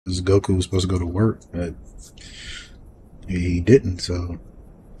Because Goku was supposed to go to work, but he didn't. So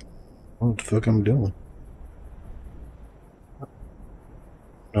what the fuck I'm doing?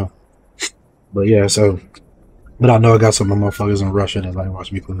 No, but yeah. So, but I know I got some motherfuckers in Russia that like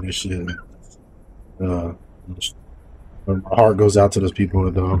watch me play this shit. Uh, my heart goes out to those people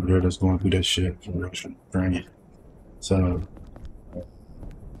over there that's going through that shit in Russia, Ukraine. So,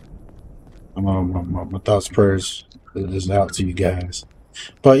 my thoughts, prayers is out to you guys.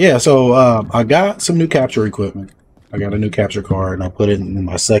 But yeah, so I got some new capture equipment. I got a new capture card, and I put it in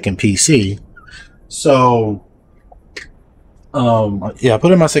my second PC. So, yeah, I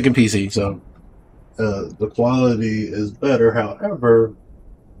put it in my second PC. So, the quality is better. However,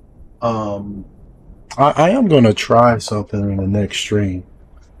 I am going to try something in the next stream.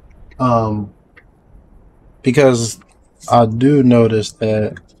 Because I do notice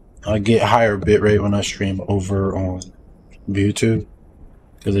that I get higher bitrate when I stream over on YouTube.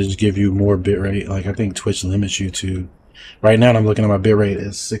 Because they just give you more bitrate. Like, I think Twitch limits you to... Right now, I'm looking at my bitrate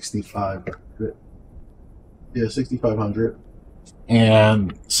is 6,500. Yeah, 6,500.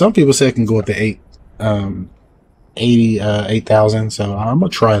 And some people say it can go up to 8,000. So I'm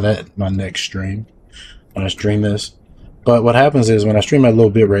going to try that in my next stream. When I stream this. But what happens is when I stream at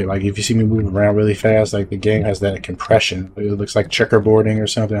low bitrate, like if you see me moving around really fast, like the game has that compression. It looks like checkerboarding or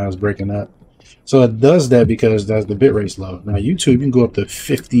something. I was breaking up. So it does that because that's the bitrate's low. Now YouTube, you can go up to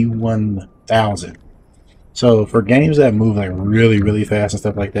 51,000. So for games that move like really, really fast and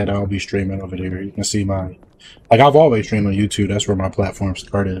stuff like that, I'll be streaming over there. You can see my, like I've always streamed on YouTube. That's where my platform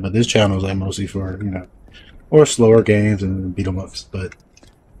started. But this channel is like mostly for, or slower games and beat 'em ups. But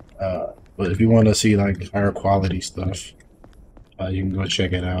if you want to see like higher quality stuff, you can go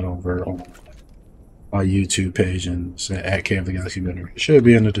check it out over on my YouTube page and say at Cave the Galaxy Winner. It should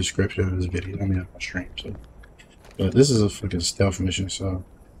be in the description of this video. I mean, on my stream. So, but this is a fucking stealth mission. So,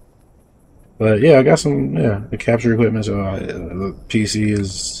 but yeah, I got some the capture equipment. So the PC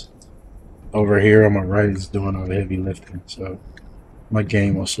is over here on my right. Is doing all the heavy lifting. So my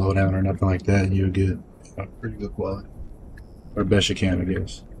game will slow down or nothing like that, and you'll get pretty good quality, or best you can, I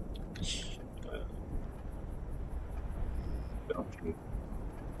guess.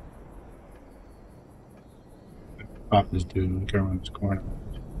 Pop this dude around this corner.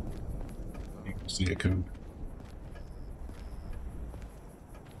 You can see it coming.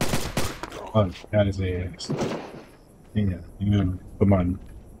 Oh, got his ass. Yeah, put I'm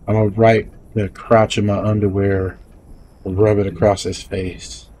gonna write the crotch of my underwear and rub it across his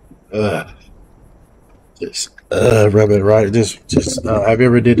face. Just rub it right. Just have you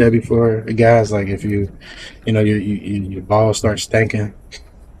ever did that before, guys? Like if your balls start stinking,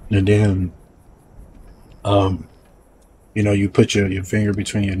 and then you put your finger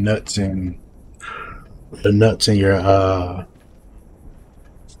between your nuts and your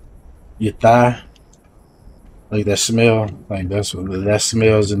thigh, like that smell, like that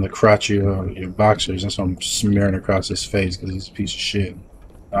smells in the crotch of your boxers. That's what I'm smearing across his face because he's a piece of shit.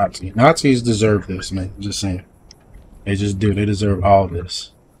 Nazis deserve this, man. I'm just saying, they just do. They deserve all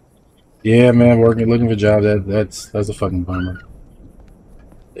this. Yeah, man, looking for jobs. That's a fucking bummer.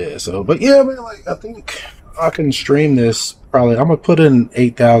 Yeah. So, but yeah, man, like I think I can stream this. Probably, I'm gonna put in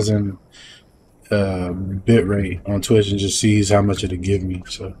 8,000 bit rate on Twitch and just see how much it'll give me.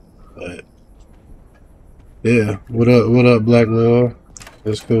 So, but yeah, what up, Black Lil?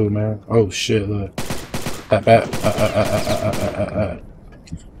 That's cool, man. Oh shit, look.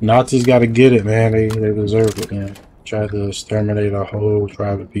 Nazis gotta get it, man. They deserve it, man. Try to exterminate a whole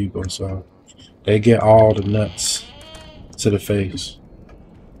tribe of people, so they get all the nuts to the face.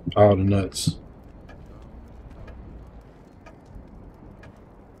 All the nuts.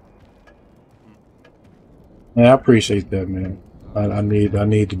 Yeah, I appreciate that, man. I need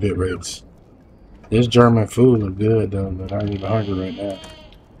the bit rates. This German food look good though, but I ain't even hungry right now.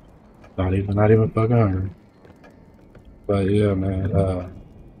 Not even fucking hungry. But yeah, man.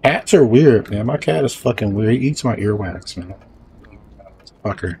 Cats are weird, man. My cat is fucking weird. He eats my earwax, man.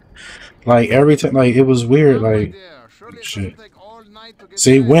 Fucker. Like every time, like it was weird. Like shit.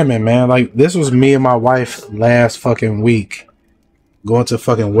 See, women, man. Like this was me and my wife last fucking week, going to a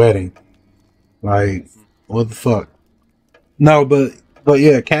fucking wedding. Like what the fuck? No, but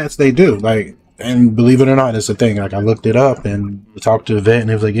yeah, cats they do like, and believe it or not, it's a thing. Like I looked it up and talked to the vet, and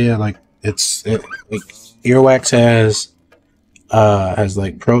he was like, yeah, like earwax has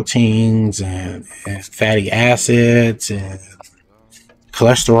like proteins and fatty acids and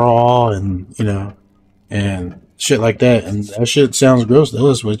cholesterol and and shit like that, and that shit sounds gross to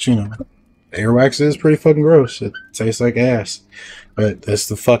us, but earwax is pretty fucking gross. It tastes like ass, but that's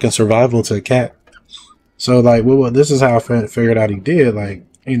the fucking survival to a cat. So like, well, this is how I figured out he did. Like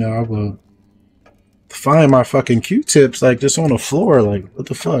you know, I would find my fucking Q-tips like just on the floor. Like, what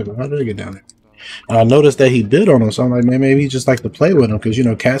the fuck? How did I get down there? And I noticed that he bit on them, so I'm like, man, maybe he just like to play with them because you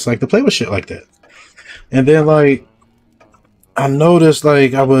know cats like to play with shit like that. And then like I noticed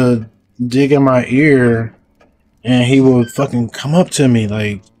like I would dig in my ear, and he would fucking come up to me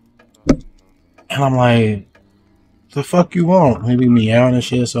like, and I'm like, the fuck you want? He be meowing and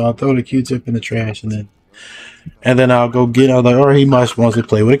shit. So I'll throw the Q-tip in the trash, and then I'll go get. I was like, or he must wants to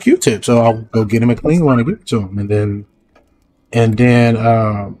play with a Q-tip, so I'll go get him a clean one and give it to him, and then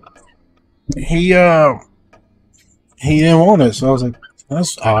he didn't want it, so I was like,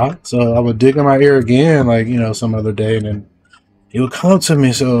 that's odd. So I would dig in my ear again, like, you know, some other day, and then he would come to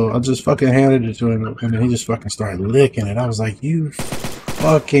me, so I just fucking handed it to him, and then he just fucking started licking it. I was like, you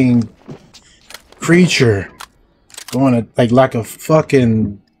fucking creature. Going to, like a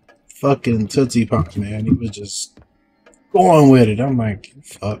fucking Tootsie Pop, man. He was just going with it. I'm like,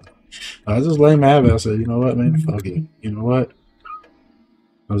 fuck. I just let him have it. I said, you know what, man? Fuck it. You know what?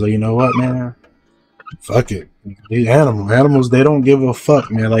 I was like, you know what, man? Fuck it. These animals, they don't give a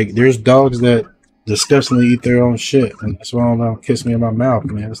fuck, man. Like, there's dogs that disgustingly eat their own shit, and that's why I don't kiss me in my mouth,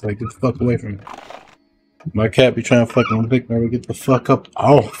 man. It's like, get the fuck away from me. My cat be trying to fucking lick me. Get the fuck up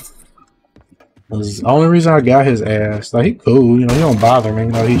off. The only reason I got his ass. Like, he cool, you know, he don't bother me. You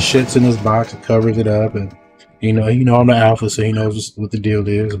know, he shits in his box and covers it up, and you know I'm the alpha, so he knows what the deal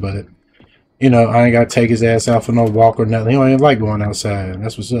is. But you know, I ain't gotta take his ass out for no walk or nothing. He don't even like going outside.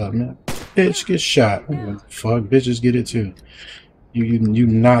 That's what's up, man. Bitch, get shot. Fuck, bitches get it too. You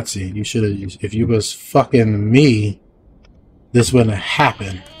Nazi. You should have. If you was fucking me, this wouldn't have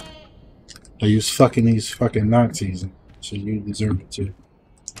happened. Or you was fucking these fucking Nazis, so you deserve it too,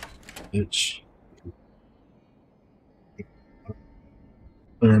 bitch.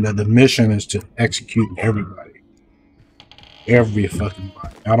 Learn that the mission is to execute everybody, every fucking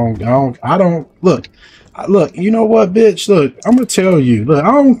body. I don't look. You know what, bitch? Look, I'm gonna tell you. Look,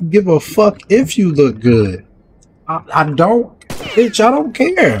 I don't give a fuck if you look good. I don't, bitch. I don't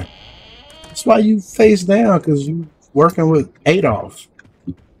care. That's why you face down, because you working with Adolf.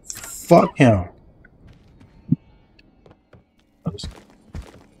 Fuck him.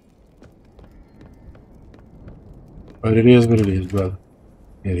 But it is what it is, brother.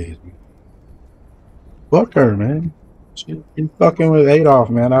 It is. Fuck her, man. She fucking with Adolf,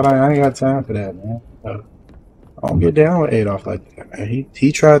 man. I ain't got time for that, man. I don't get down with Adolf like that, man.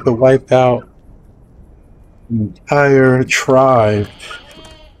 He tried to wipe out an entire tribe,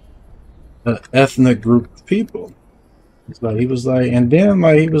 an ethnic group of people. It's like he was like, and then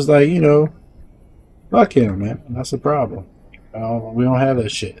like he was like, you know, fuck him, man. That's the problem. We don't have that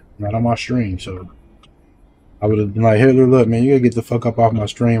shit. Not on my stream, so. I would have been like, Hitler, look, man, you gotta get the fuck up off my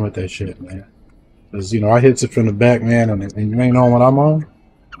stream with that shit, man. Because, you know, I hits it from the back, man, and you ain't on what I'm on,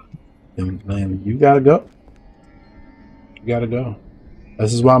 then you gotta go. You gotta go.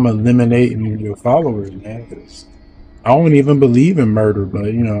 This is why I'm eliminating your followers, man, because I don't even believe in murder, but,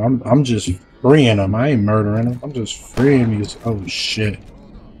 you know, I'm just freeing them. I ain't murdering them. I'm just freeing you. Oh, shit.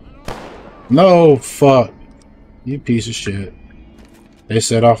 No, fuck. You piece of shit. They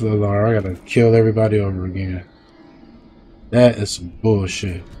set off the alarm. I gotta kill everybody over again. That is some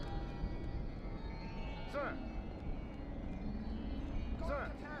bullshit.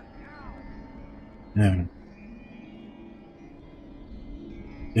 Damn.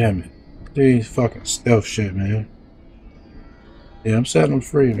 Damn it. These fucking stealth shit, man. Yeah, I'm setting them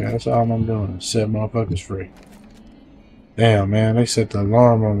free, man. That's all I'm doing. Set motherfuckers free. Damn, man. They set the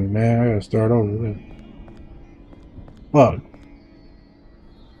alarm on me, man. I gotta start over with. Fuck.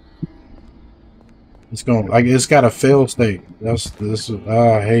 It's going like it's got a fail state.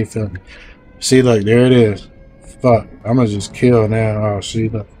 I hate feeling. See, look, there it is. Fuck. I'm gonna just kill now. Oh, see,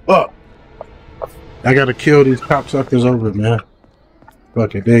 look. Fuck. I gotta kill these cocksuckers over it, man.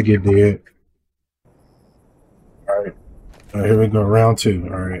 Fuck it, they get dead. Alright. Alright, here we go. Round 2.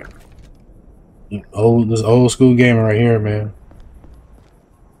 Alright. This old school gamer right here, man.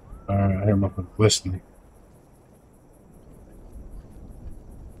 Alright, I hear my listening.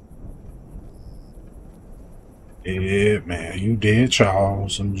 Yeah, man, you did try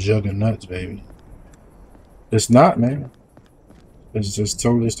some juggernauts, baby. It's not, man. It's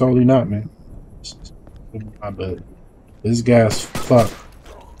totally not, man. But this guy's fucked.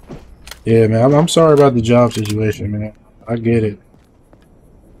 Yeah, man, I'm sorry about the job situation, man. I get it.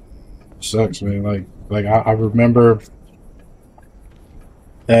 Sucks, man. Like I remember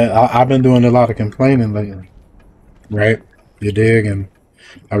that I've been doing a lot of complaining lately, right? You dig? And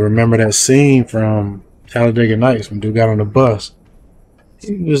I remember that scene from Talladega Nights when dude got on the bus.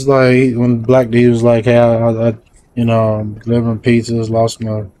 He was like, when Black D was like, hey, You know, delivering pizzas, lost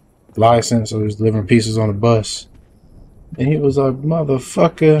my license, so I was delivering pizzas on the bus. And he was like,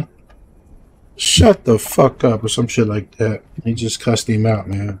 motherfucker, shut the fuck up, or some shit like that. He just cussed him out,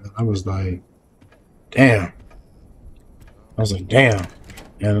 man. I was like, damn. I was like, damn.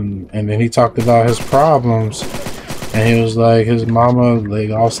 And then he talked about his problems. And he was like, his mama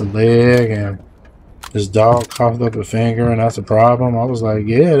lost a leg and his dog coughed up a finger, and that's a problem. I was like,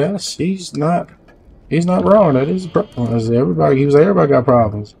 yeah, he's not wrong. That is a problem. He was like, everybody got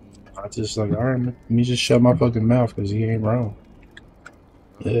problems. I just like, all right, man, let me just shut my fucking mouth because he ain't wrong.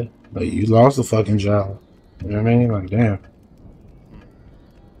 Yeah, like you lost the fucking job. You know what I mean? Like, damn.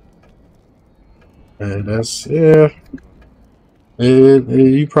 And that's yeah.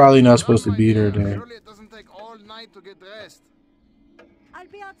 You probably not supposed to be there, then. Surely it doesn't take all night to get dressed. I'll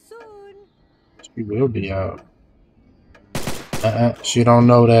be out soon. She will be out. She don't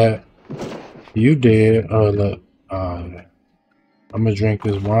know that you did. Oh look. I'm gonna drink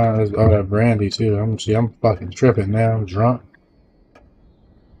this wine. Oh, that brandy too. I'm fucking tripping now. I'm drunk.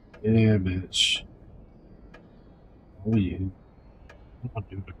 Yeah, bitch. Oh yeah. I'll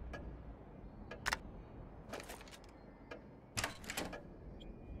do it.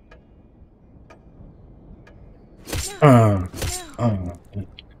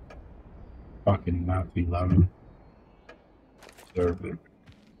 Fucking Nazi loving. Deserve it.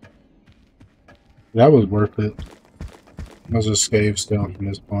 That was worth it. I was just save still from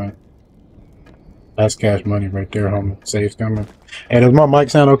this point. That's cash money right there, homie. Save's coming. And does my mic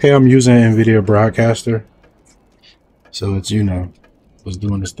sound okay? I'm using NVIDIA Broadcaster. So it's, you know, was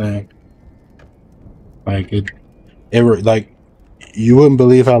doing this thing. Like like you wouldn't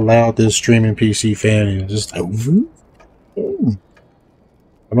believe how loud this streaming PC fan is. Just like whoop, whoop.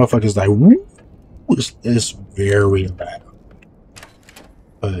 The motherfucker's like whoop. It's very loud.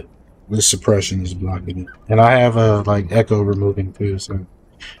 But this suppression is blocking it. And I have a like echo removing too, so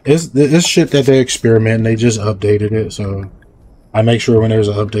it's shit that they experiment. They just updated it, so I make sure when there's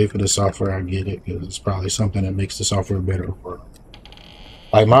an update for the software, I get it because it's probably something that makes the software better.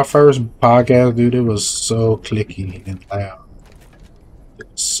 Like my first podcast, dude, it was so clicky and loud. It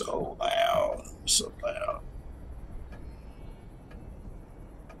was so loud, so loud.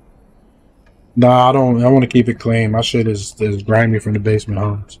 Nah, I don't. I want to keep it clean. My shit is grimy from the basement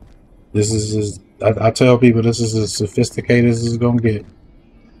homes. This is I tell people this is as sophisticated as it's gonna get.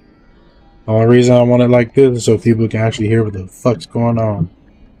 The only reason I want it like this is so people can actually hear what the fuck's going on.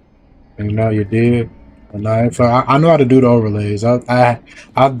 And now you did. And I know how to do the overlays.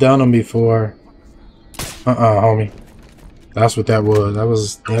 I've done them before. Homie. That's what that was.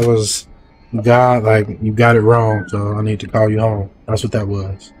 That was God. Like you got it wrong, so I need to call you home. That's what that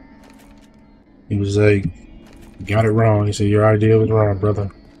was. He was like, you got it wrong. He said your idea was wrong, brother.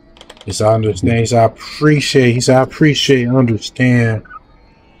 He said I understand. He said I appreciate. He said I appreciate and understand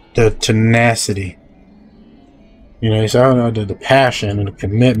the tenacity. You know, he said I know the passion and the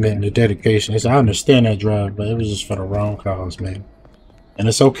commitment and the dedication. He said I understand that drive, but it was just for the wrong cause, man. And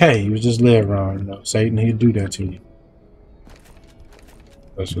it's okay. You just live wrong. You know, Satan, he'd do that to you.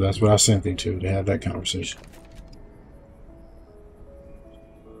 That's what I sent him to have that conversation.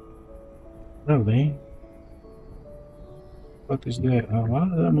 Really? What is that? Why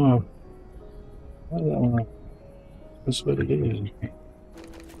is that one? Why is that one? That's what it is.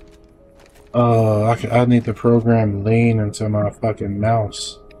 I need to program lean into my fucking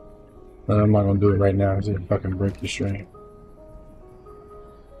mouse. But I'm not gonna do it right now. I'm just fucking break the stream.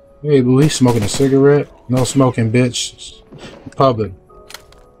 Hey, boo, he's smoking a cigarette. No smoking, bitch. Public.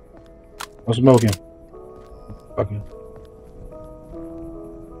 No smoking. Fucking.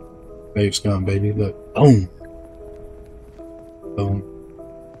 Babe scum, baby. Look. Boom. Boom.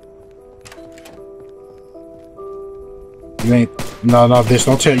 You ain't. No, bitch.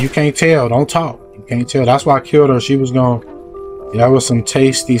 Don't tell. You can't tell. Don't talk. You can't tell. That's why I killed her. She was going. Yeah, that was some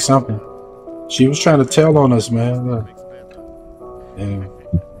tasty something. She was trying to tell on us, man. Look. Yeah.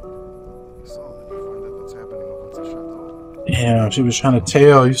 Yeah, she was trying to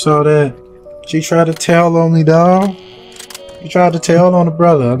tell. You saw that? She tried to tell on me, dog. You tried to tell on the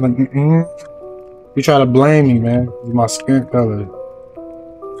brother. I'm like, You try to blame me, man. With my skin color.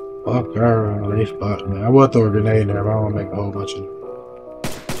 Fuck her. They fucked me. I would throw a grenade there, but I don't make a whole bunch of them.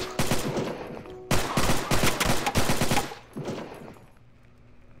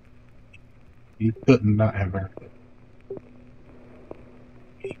 You couldn't not have her.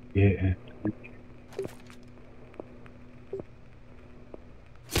 Yeah.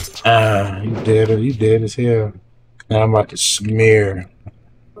 You dead as hell. Now I'm about to smear.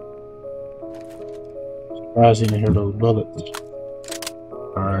 Surprised you didn't hear those bullets.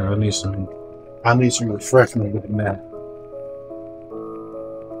 Alright, I need some I need some refreshment with that.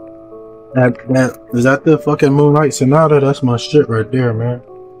 Is that the fucking Moonlight Sonata? That's my shit right there, man.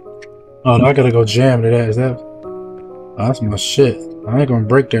 Oh, I gotta go jam to that. Is that? Oh, that's my shit. I ain't gonna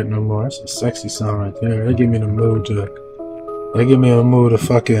break that no more. That's a sexy song right there. They give me the mood to. They give me a mood to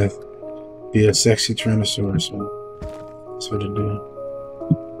fucking be a sexy Tyrannosaurus. Man. That's what it do.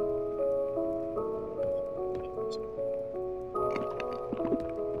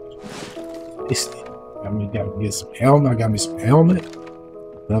 Gotta get some helmet. I got me some helmet.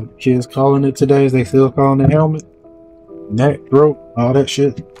 The kids calling it today. Is they still calling it helmet? Neck, throat, all that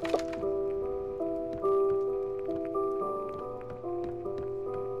shit. The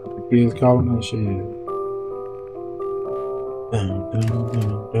kids calling that shit. Dun, dun,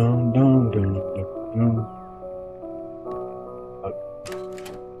 dun, dun, dun, dun, dun, dun.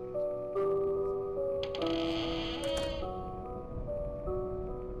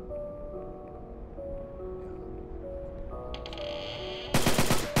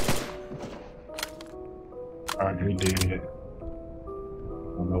 Alright, we did it.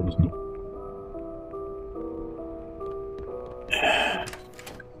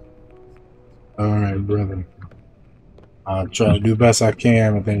 Alright, brother. I'll try to do best I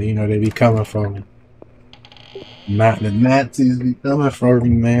can, but then, you know, they be coming for me. Not the Nazis be coming for me,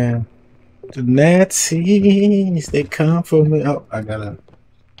 man. The Nazis, they come for me. Oh, I gotta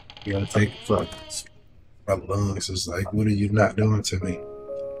take a fuck. My lungs is like, what are you not doing to me?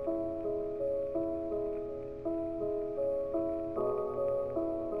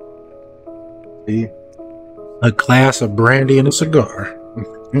 See? A glass of brandy and a cigar.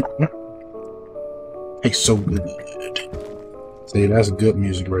 It's so good. See, that's good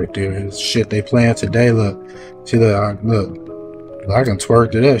music right there. It's shit they playing today. Look, see, look, I can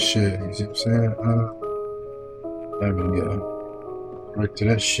twerk to that shit. You see what I'm saying? There we go. Twerk to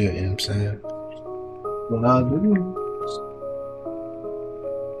that shit. You know what I'm saying? What I do?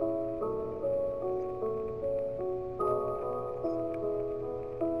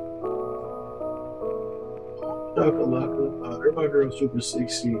 Chakalaka. There my girl Super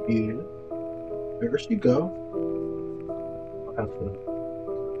 60 again. There she go. I'll have to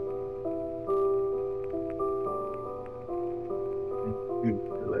do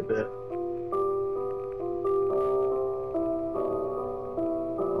like that.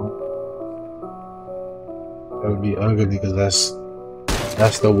 That would be ugly because that's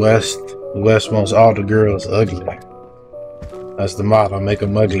the West. The West wants all the girls ugly. That's the motto. Make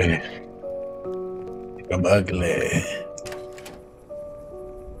them ugly. Make them ugly.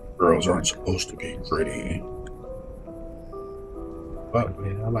 Girls aren't supposed to be pretty. But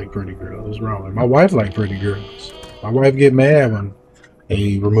man, I like pretty girls. What's wrong with my wife? Like pretty girls. My wife get mad when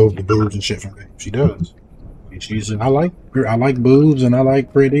they remove the boobs and shit from me. She does. She's I like boobs and I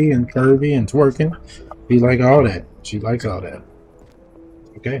like pretty and curvy and twerking. She like all that. She likes all that.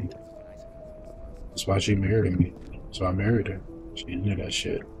 Okay. That's why she married me. So I married her. She knew that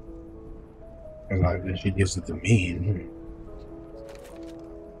shit. And like then she gives it to me.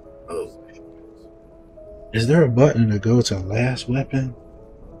 Oh. Is there a button to go to last weapon?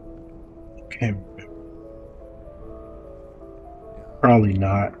 Can't remember. Probably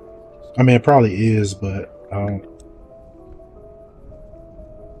not. I mean, it probably is, but I don't.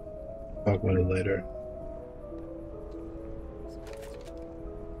 Talk about it later.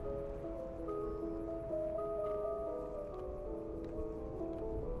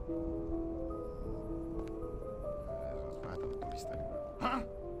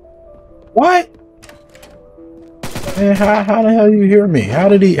 What? Man, how the hell you hear me? How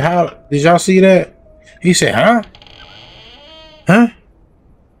did y'all see that? He said, huh? Huh?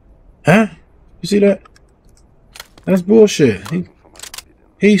 Huh? You see that? That's bullshit.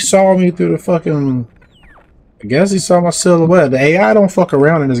 He saw me through the fucking... I guess he saw my silhouette. The AI don't fuck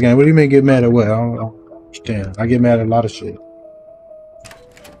around in this game. What do you mean get mad at what? I don't understand. I get mad at a lot of shit.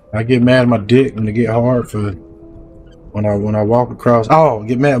 I get mad at my dick when it get hard for... When I walk across... Oh,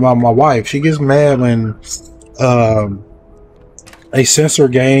 get mad about my wife. She gets mad when... they censor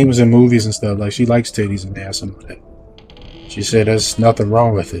games and movies and stuff. Like, she likes titties and ass and all that. She said there's nothing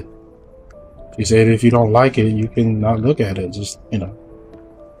wrong with it. She said if you don't like it, you can not look at it. Just, you know.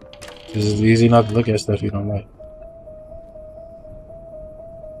 It's easy not to look at stuff you don't like.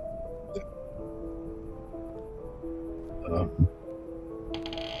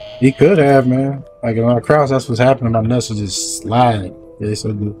 He could have, man. Like, on a cross, that's what's happening. My nuts are just sliding. Yeah,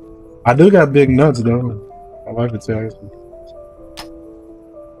 so good. I do got big nuts, though. My wife would tell you.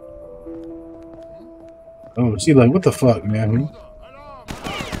 Oh, she like, what the fuck, man?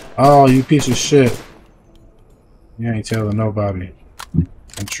 Oh, you piece of shit. You ain't telling nobody.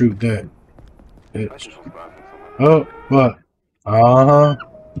 And truth that. Bitch. Oh, what? Uh-huh.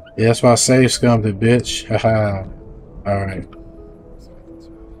 Yeah, that's why I save scummed it, bitch. Haha. Alright.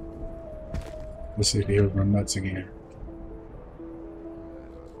 Let's see if he hears my nuts again.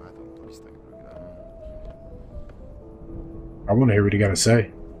 I want to hear what he got to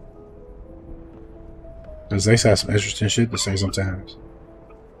say. Because they have some interesting shit to say sometimes.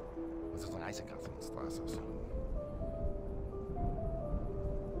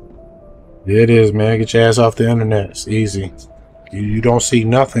 Yeah, it is, man. Get your ass off the internet. It's easy. You don't see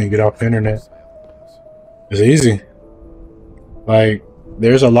nothing, get off the internet. It's easy. Like,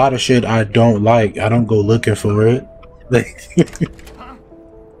 there's a lot of shit I don't like. I don't go looking for it.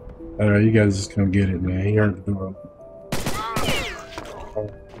 Alright, you guys just come get it, man. He earned the door.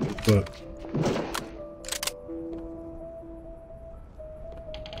 Look.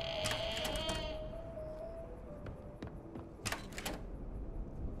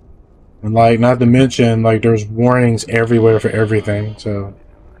 And like, not to mention, like, there's warnings everywhere for everything, so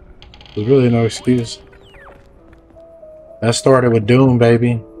there's really no excuse. That started with Doom,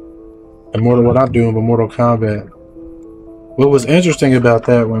 baby. And well, not Doom, but Mortal Kombat. What was interesting about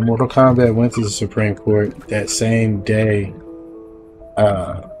that, when Mortal Kombat went to the Supreme Court that same day,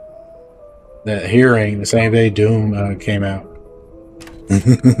 that hearing, the same day Doom came out.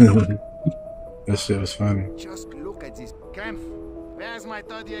 This shit was funny. Just look at this camp. Where's my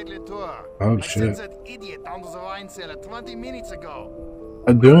 38 tour? Oh I shit. sent that idiot down to the wine cellar 20 minutes ago.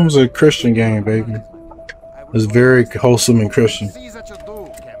 Doom's a Christian game, baby. It's very wholesome and Christian. See that you do,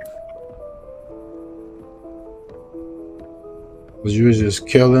 camp. Cause you was just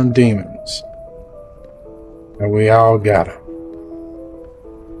killing demons. And we all got them.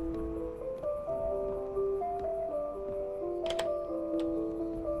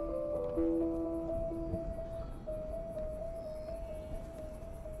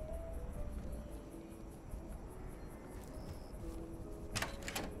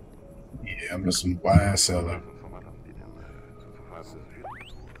 Yeah, I'm just some wine cellar.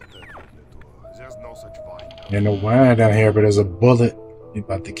 There's no such wine. There's no wine down here, but there's a bullet you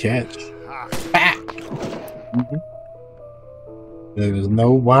about to catch. Ah! There is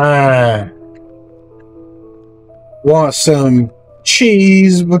no wine. Want some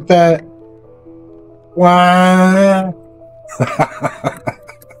cheese with that wine?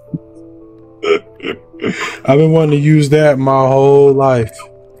 I've been wanting to use that my whole life.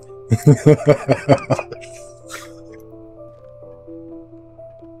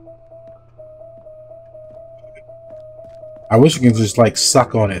 I wish you could just like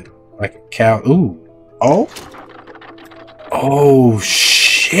suck on it like a cow. Ooh. Oh. Oh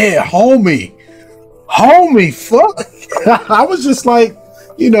shit, homie. Homie, fuck. I was just like,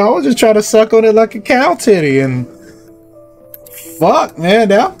 you know, I was just trying to suck on it like a cow titty and fuck, man,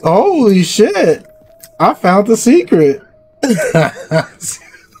 that holy shit. I found the secret.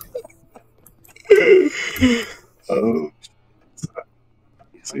 Oh.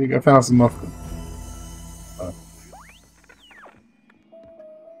 See, I found some muffin.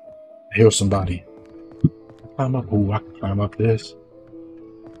 Here's somebody. Climb up. Ooh, I can climb up this.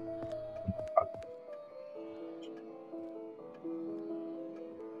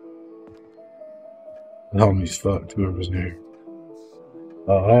 The homie's fucked, whoever's there.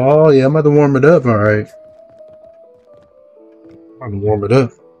 Oh, yeah, I'm about to warm it up, alright. I'm gonna warm it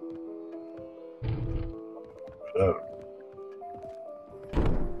up.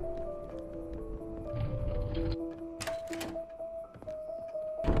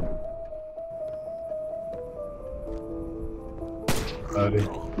 Buddy.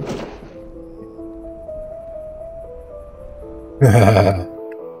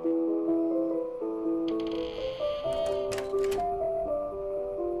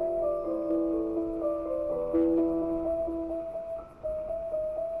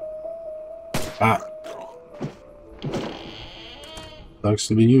 Ah. Sucks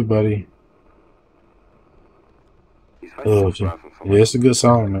to be you, buddy. Oh, yeah, it's a good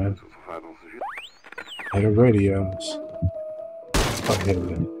song, man. Hit the radios. Fuck, hit it.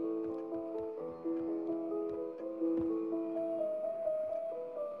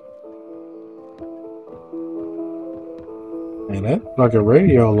 Man, that fucking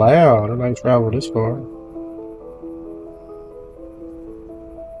radio loud. It might travel this far.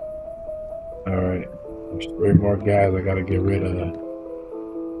 Alright. There's 3 more guys I gotta get rid of.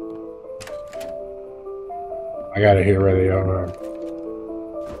 I gotta hear where they are.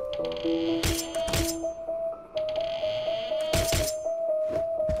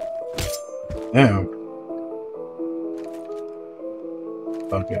 Damn.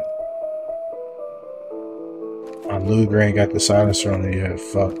 Fuck it. My Luger ain't got the silencer on it yet.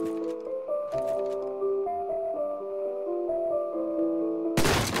 Fuck.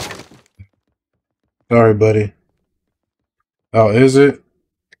 Sorry, buddy. Oh, is it?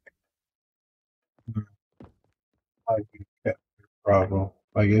 Like, yeah, problem.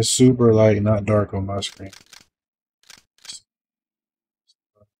 Like it's super like not dark on my screen.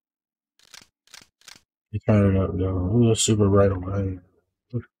 You turn it up though. It's super bright on mine.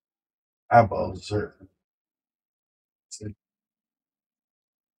 Eyeballs hurt.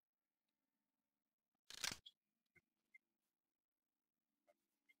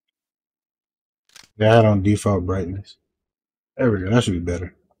 Yeah, I had on default brightness. There we go. That should be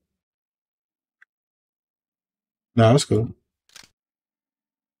better. No, that's cool.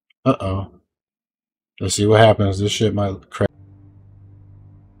 Uh-oh. Let's see what happens. This shit might crash.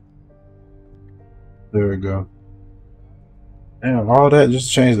 There we go. Damn, all that just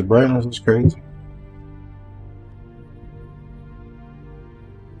to change the brightness is crazy.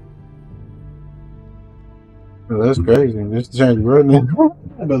 Oh, that's crazy. Just to change the brightness.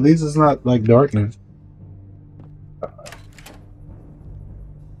 But at least it's not like darkness.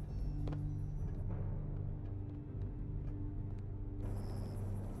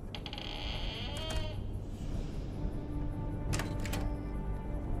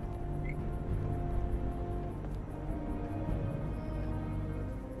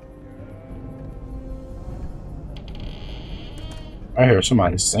 I hear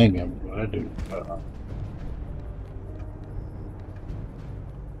somebody singing, but I do.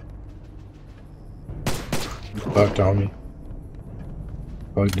 Fucked on me.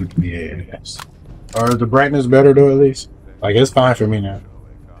 Fucked me ass. Or is the brightness better though at least? Like it's fine for me now.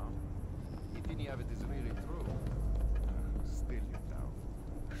 If any of it is really true, still you doubt.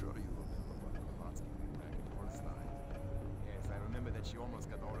 Sure you remember what Blavatsky did back in Wolfenstein. Yes, I remember that she almost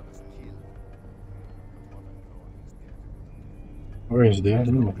got all of us killed. But what I know is death. Where is that? There's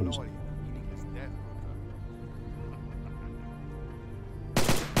no glory in the meaningless death,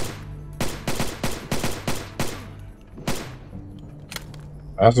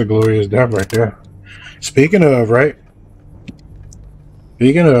 That's a glorious death right there. Speaking of, right?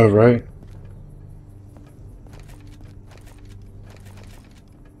 Speaking of, right?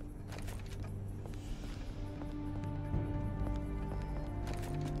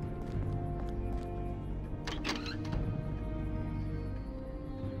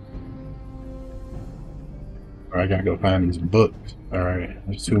 Alright, I gotta go find these books. Alright,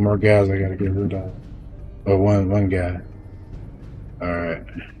 there's 2 more guys I gotta get rid of. Oh, one guy. Alright.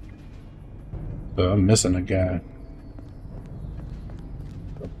 So I'm missing a guy.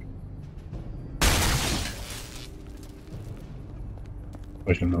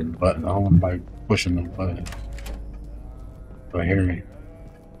 Pushing the button. I don't want to like pushing the button. But hear me.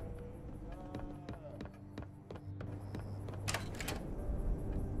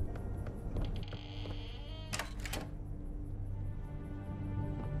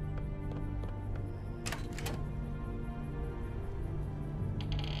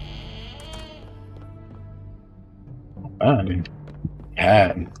 Fine.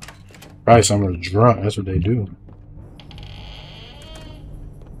 Had. Probably someone's drunk. That's what they do.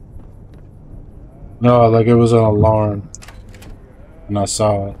 No, like it was an alarm. And I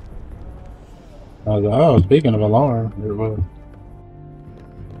saw it. I was like, oh, speaking of alarm, it was.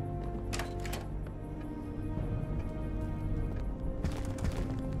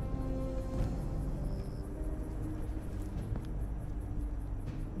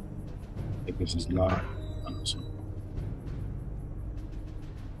 I think this is locked.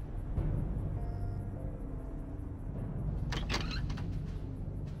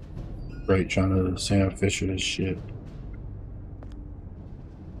 Great, trying to Sam Fisher this shit.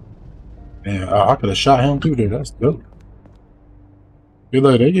 Man, I could have shot him too there. That's dope. Good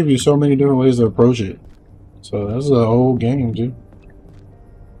luck. They give you so many different ways to approach it. So that's an old game, dude.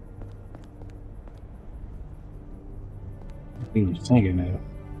 He's singing that.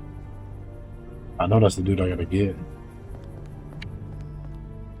 I know that's the dude I gotta get.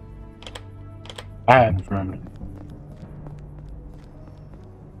 I had in front of me.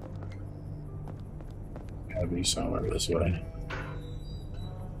 Gotta be somewhere this way.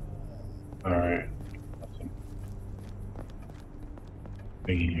 Alright.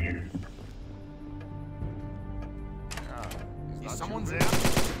 Be here. Is someone there?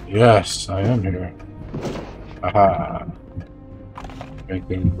 Yes, I am here. Aha.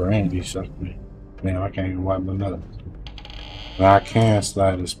 Drinking brandy something. Man, I can't even wipe my nose. But I can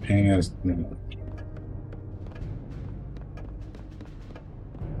slide his pants down.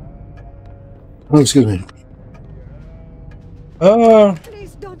 Oh, excuse me.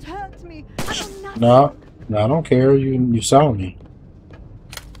 Please don't hurt me. I don't know. No, I don't care. You saw me.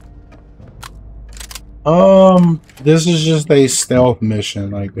 This is just a stealth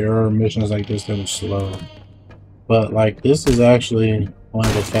mission. Like there are missions like this that are slow, but like this is actually one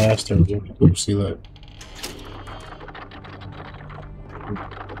of the faster. Oops, see that.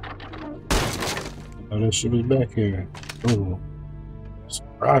 Oh, this shit was back here. Ooh, some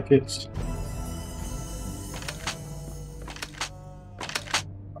rockets.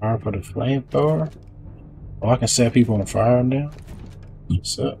 Fire for the flamethrower. Oh, I can set people on fire now.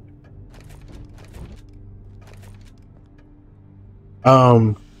 What's up?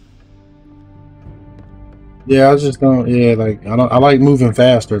 Yeah, I just don't. Yeah, like I don't. I like moving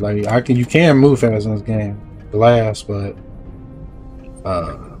faster. Like I can. You can move fast in this game. Glass, uh,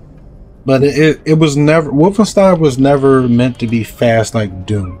 but it was never. Wolfenstein was never meant to be fast like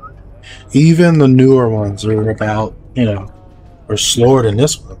Doom. Even the newer ones are about are slower than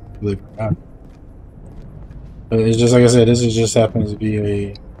this one. Believe it or not. But it's just like I said. This is just happens to be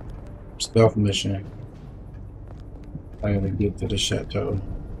a stealth mission. I gotta get to the chateau.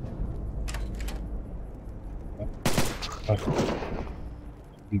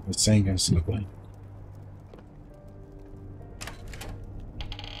 People singing something.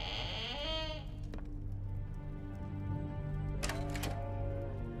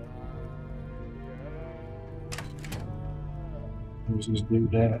 Let's just do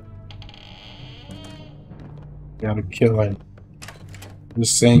that. Gotta kill him.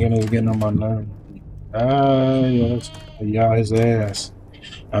 This singing is getting on my nerves. Ah, yeah, let's y'all his ass.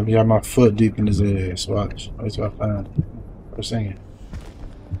 I'll be on my foot deep in his ass. Watch. That's what I find. We're singing.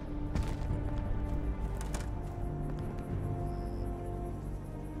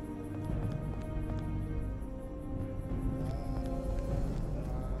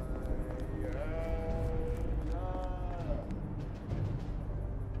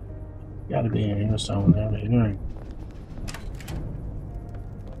 Gotta be in here somewhere down here.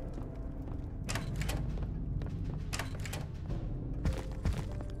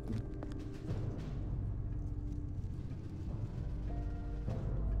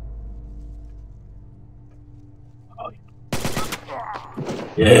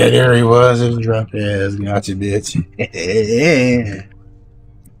 Yeah, there he was. His drunk ass. Gotcha, bitch.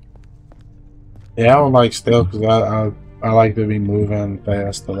 Yeah, I don't like stealth because I like to be moving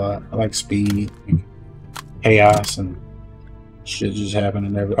fast a lot. I like speed, and chaos, and shit just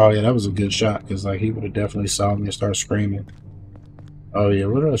happening every. Oh yeah, that was a good shot because like he would have definitely saw me and start screaming. Oh yeah,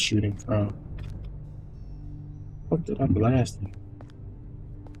 where was I shooting from? What did I blast him?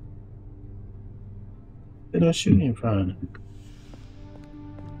 Where did I shoot him from?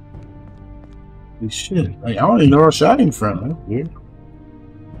 Holy shit! Like I don't even know where I shot him from. That's weird.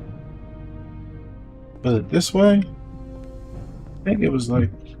 Was it this way? I think it was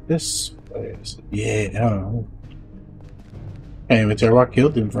like this way. Yeah, I don't know. Can't even tell where I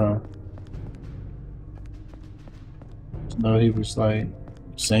killed him from. No, he was like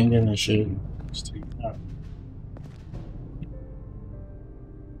singing and shit.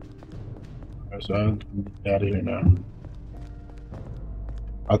 So I'm out of here now.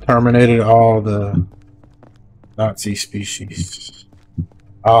 I terminated all the Nazi species.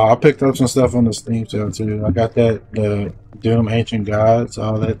 I picked up some stuff on the Steam sale too. I got the Doom Ancient Gods,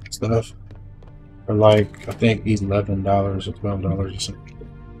 all that stuff for like I think $11 or $12 or something.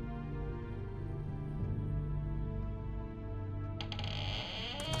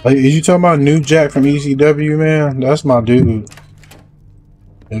 Like, is you talking about New Jack from ECW, man? That's my dude.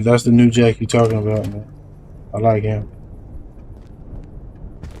 If that's the New Jack you talking about, man, I like him.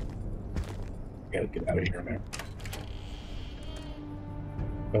 Gotta get out of here, man.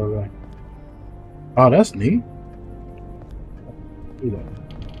 Okay. Oh, that's neat. Do that.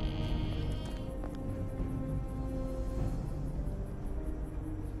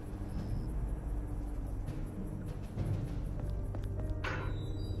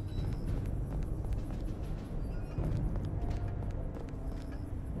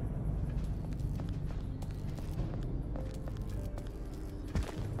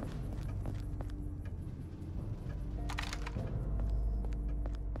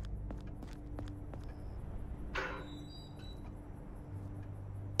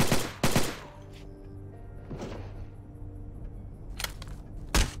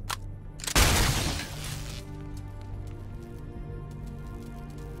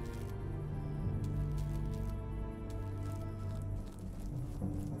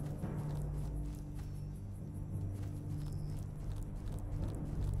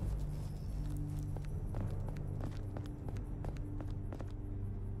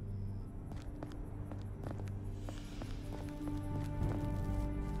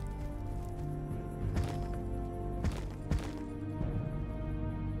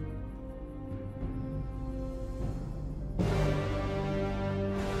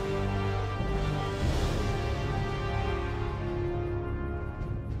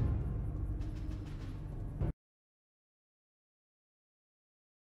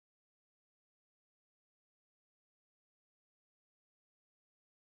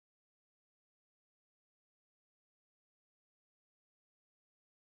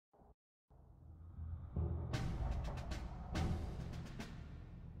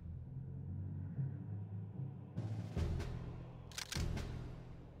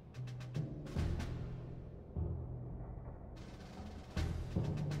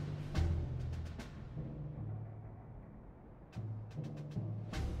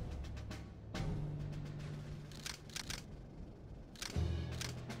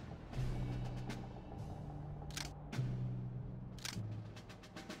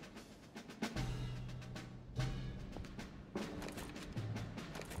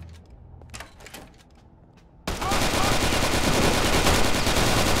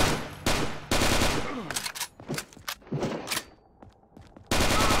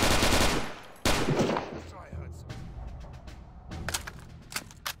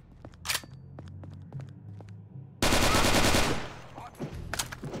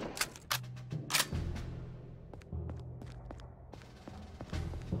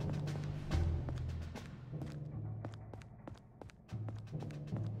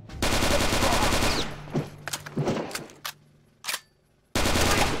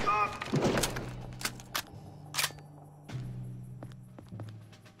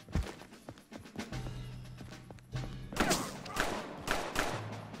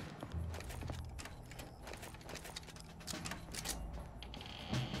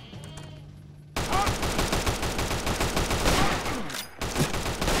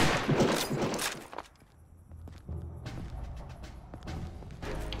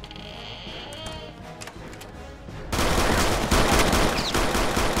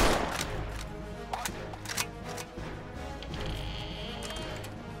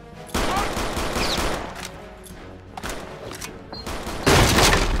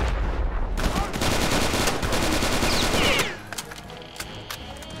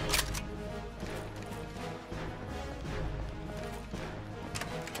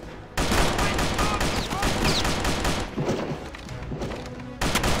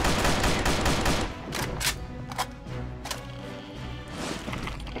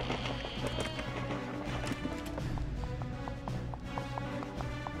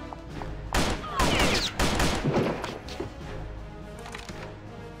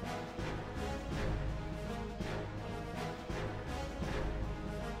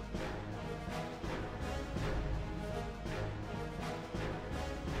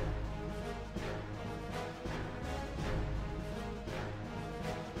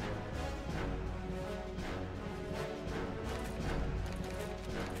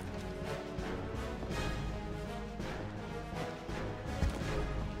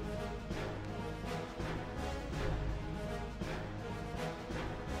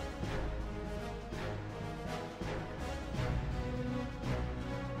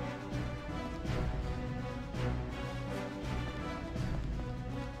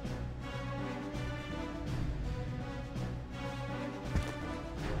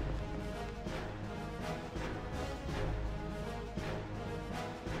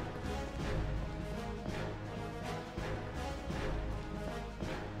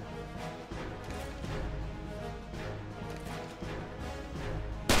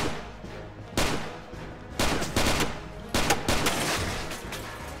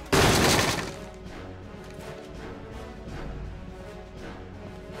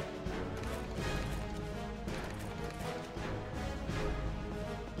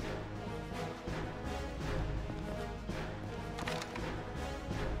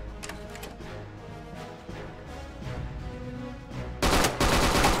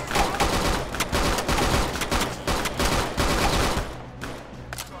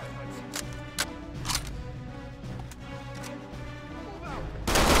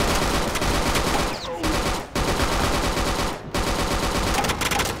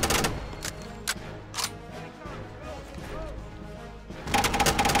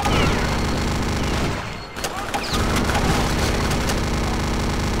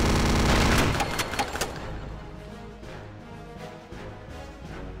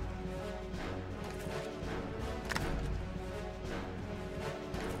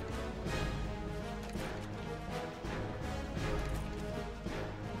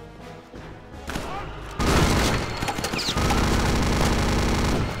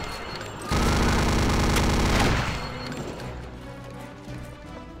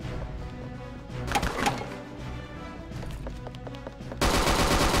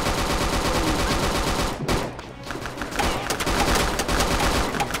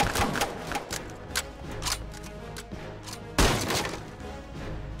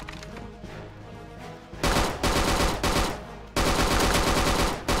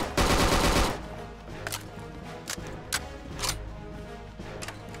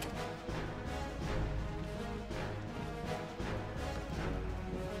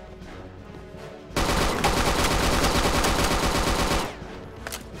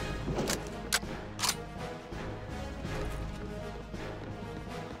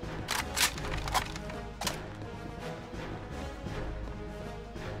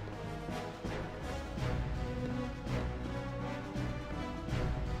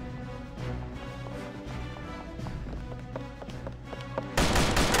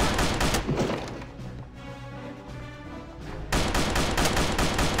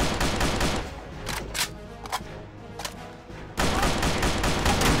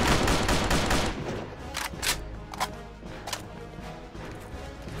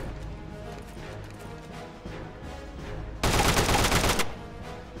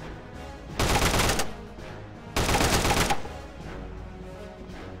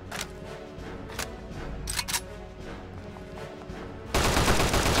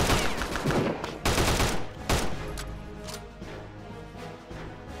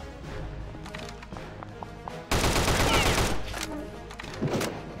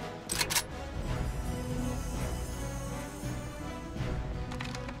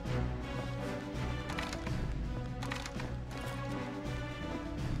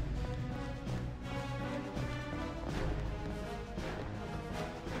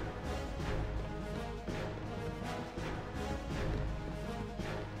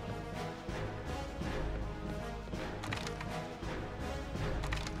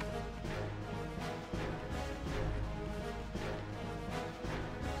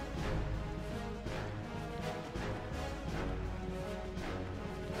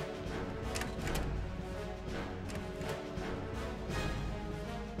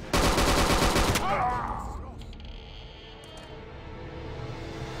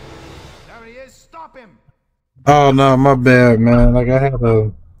 is. Stop him. Oh no, my bad, man. Like I had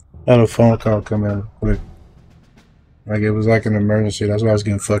a phone call come in quick. Like it was like an emergency. That's why I was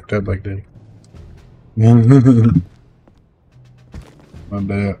getting fucked up like that. My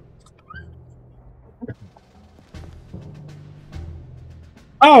bad.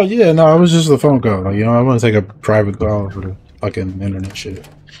 Oh yeah, no, it was just a phone call. Like, you know, I want to take a private call for the fucking internet shit.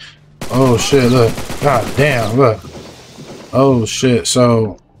 Oh shit! Look, god damn, look. Oh shit!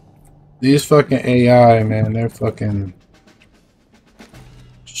 So these fucking AI, man, they're fucking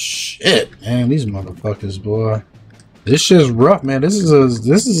shit, man. These motherfuckers, boy. This shit's rough, man. This is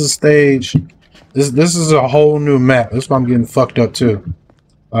a stage. This is a whole new map. That's why I'm getting fucked up too.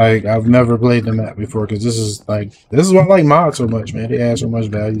 Like I've never played the map before because this is why I like mods so much, man. They add so much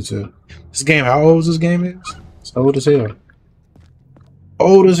value to this game. How old this game is? It's old as hell.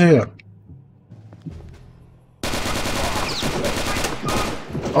 Old as hell.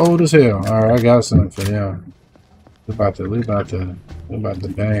 Old as hell. Alright, I got something for them. We about to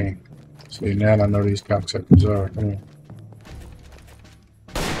bang. See, now I know these cocksuckers are. Come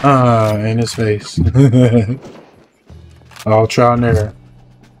on. In his face. All trial and error.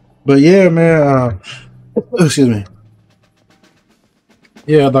 But yeah, man, excuse me.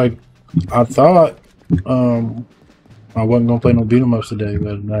 Yeah, like I thought I wasn't gonna play no beat 'em ups today,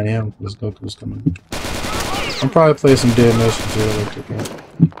 but I am. Let's go to this coming. I'm probably playing some Dead Nations here like again.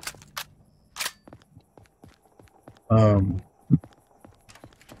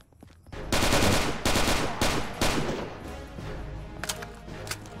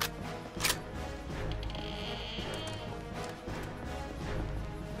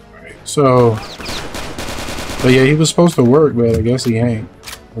 So, but yeah, he was supposed to work, but I guess he ain't.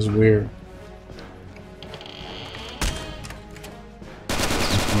 That's weird.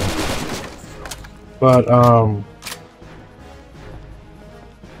 But yeah,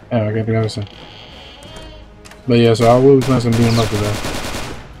 I got the other side. But yeah, so I will be playing some beat 'em up today.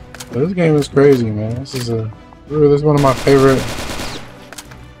 But this game is crazy, man. This is one of my favorite.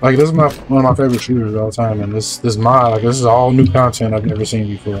 Like this is one of my favorite shooters of all time, and this mod, like this is all new content I've never seen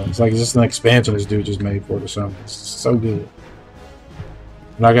before. It's like just an expansion this dude just made for it or something. It's so good.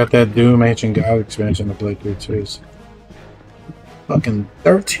 And I got that Doom Ancient God expansion to play through too. It's fucking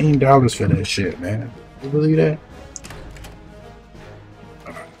 $13 for that shit, man. You believe that?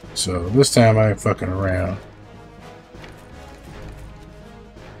 Alright, so this time I ain't fucking around.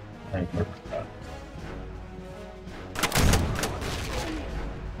 I ain't fucking around.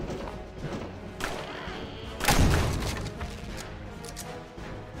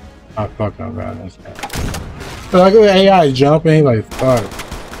 I fucking around this guy. But like the AI jumping, like fuck.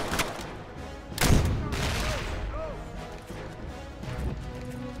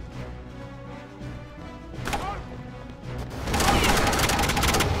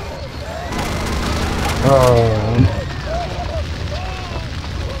 Oh.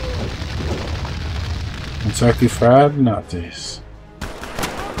 Kentucky Fried Nazis.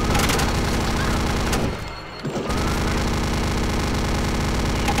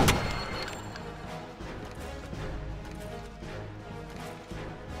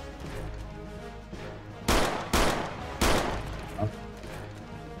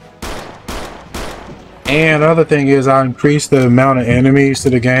 And the other thing is, I increased the amount of enemies to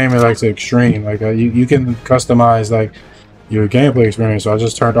the game and like to extreme. Like you can customize like your gameplay experience. So I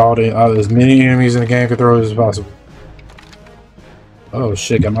just turned as many enemies in the game to throw as possible. Oh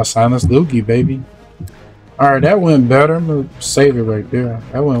shit! Got my silenced loogie, baby. All right, that went better. I'm gonna save it right there.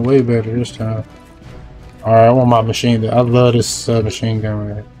 That went way better this time. All right, I want my machine gun. I love this machine gun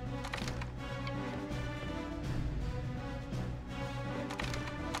right here.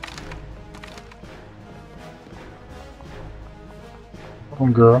 Come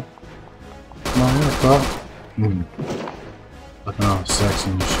on, girl. Come on, what's up? Looking all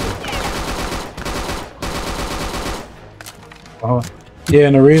sexy and shit. Oh, yeah,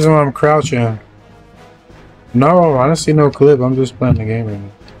 and the reason why I'm crouching. No, I didn't see no clip. I'm just playing the game right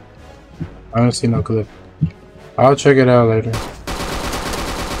now. I didn't see no clip. I'll check it out later.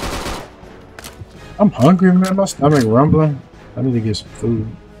 I'm hungry, man. My stomach rumbling. I need to get some food.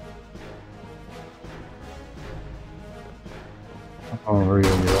 Oh, real,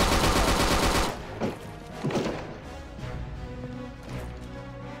 yeah.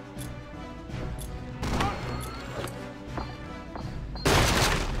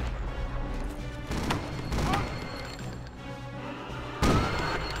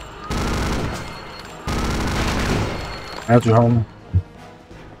 How's your home?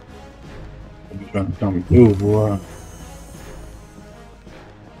 You trying to come through, boy.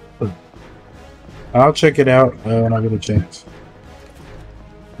 I'll check it out when I get a chance.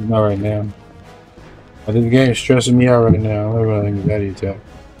 Not right now. But this game is stressing me out right now. I'm having anxiety attack.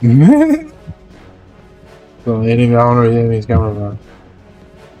 So enemy, I don't know where the enemy's coming from.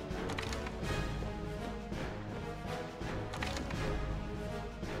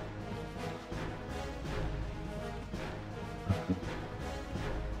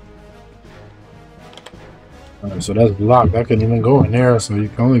 Alright, so that's blocked. I couldn't even go in there, so you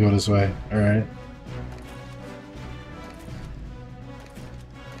can only go this way. Alright.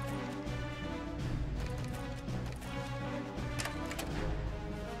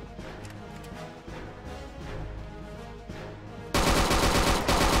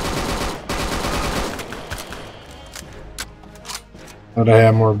 Thought I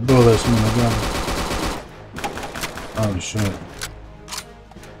had more bullets in my gun. Oh shit.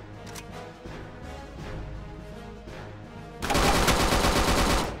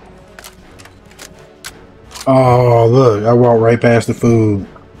 Oh look, I walked right past the food.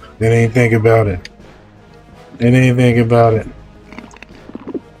 Didn't even think about it. Didn't even think about it.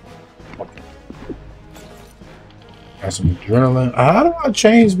 Got some adrenaline. How do I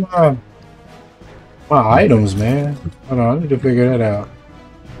change my items, man? Hold on, I need to figure that out.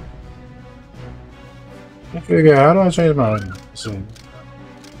 I figure out how do I change my items? Let's see.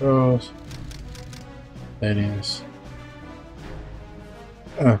 Those. That is.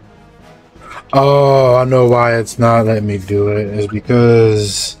 Oh, I know why it's not letting me do it. It's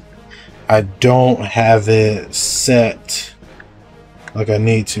because I don't have it set like I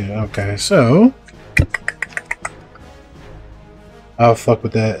need to. Okay, so I'll fuck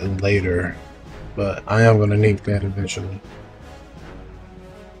with that later, but I am gonna need that eventually.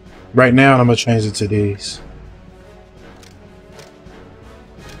 Right now, I'm gonna change it to these.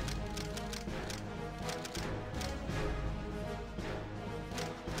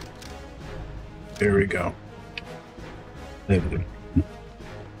 There we go.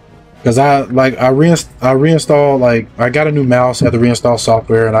 Because I reinstalled, like, I got a new mouse, had to reinstall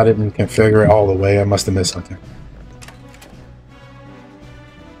software, and I didn't configure it all the way. I must have missed something.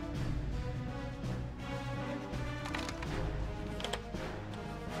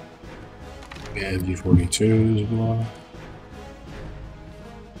 Yeah, G42s, blah.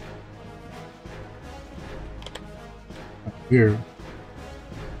 Here.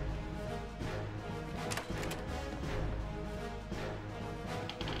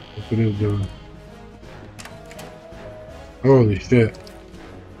 What it is doing? Holy shit.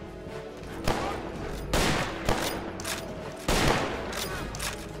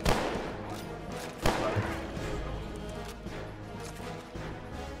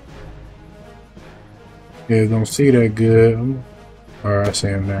 Yeah, don't see that good. Alright, I see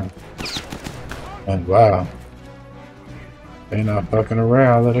him now. And wow. They not fucking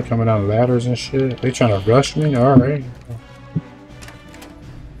around. They're coming down ladders and shit. They trying to rush me? Alright.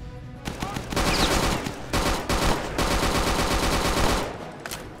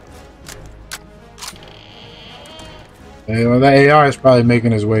 Hey, well, that AI is probably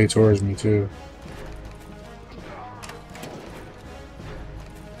making his way towards me too.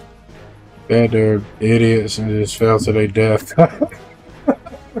 Bet they're idiots and just fell to their death.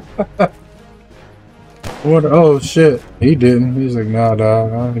 What? Oh shit! He didn't. He's like, nah,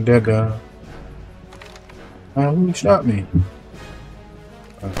 dog. I ain't dead, dog. Who shot me?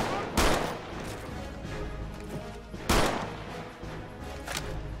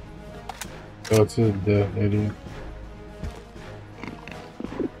 Fell to death, idiot.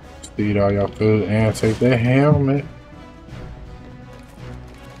 Eat all y'all food and take that helmet.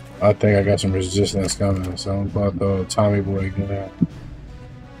 I think I got some resistance coming, so I'm about to Tommy Boy get out.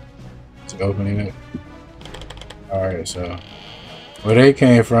 It's opening it. Alright, so where they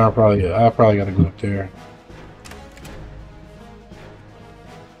came from, I probably gotta go up there.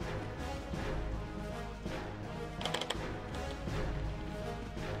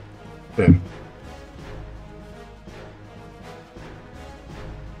 Yeah.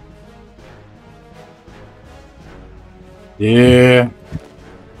 Yeah,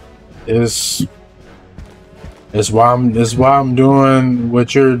 it's why I'm doing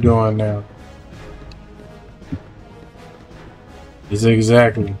what you're doing now. It's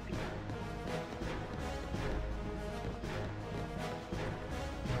exactly.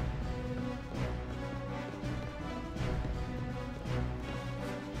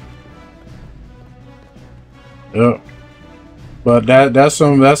 Yep. But that's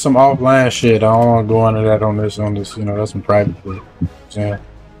some offline shit. I don't want to go into that on this, you know, that's some private shit. Yeah.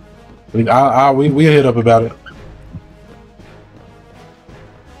 We hit up about it.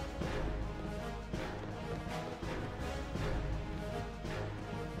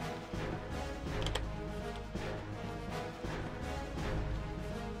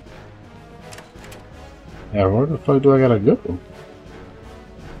 Yeah, where the fuck do I gotta go?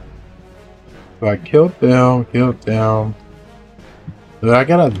 So I killed them, Do I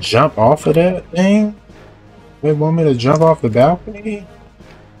gotta jump off of that thing? They want me to jump off the balcony?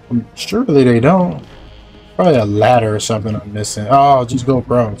 Surely they don't. Probably a ladder or something I'm missing. Oh, just go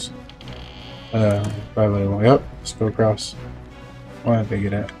across. Probably won't. Yep, let's go across. Why didn't think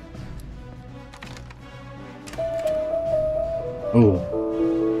of that? Ooh.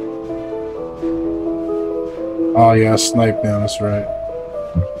 Oh yeah, I sniped them, that's right.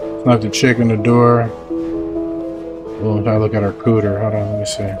 Sniped the chick in the door. Oh, I'm trying to look at her cooter. Hold on, let me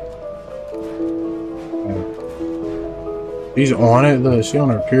see. Yeah. She's on it. Look, she on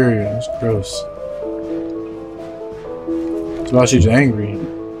her period. That's gross. That's why she's angry.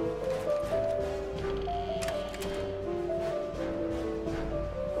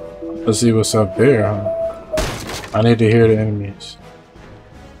 Let's see what's up there, huh? I need to hear the enemies.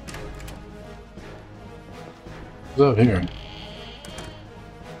 What's up here?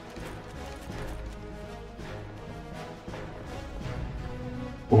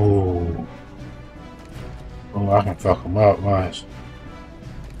 Ooh. Oh, I can fuck them up, watch.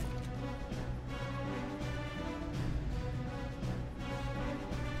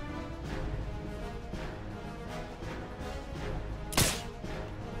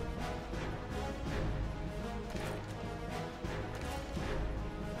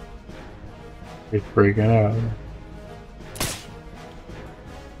 He's freaking out.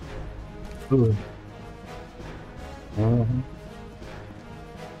 Ooh. Oh,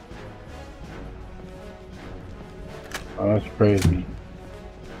 that's crazy.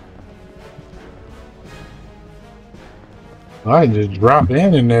 I can just drop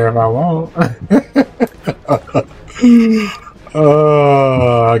in there if I want.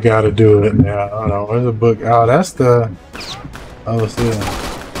 Oh, I gotta do it now. Hold on, where's the book? Oh, that's the... Oh, let's see.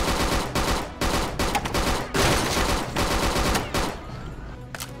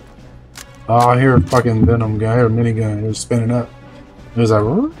 Oh, I hear a fucking Venom guy. I hear a minigun. It was spinning up. It was like,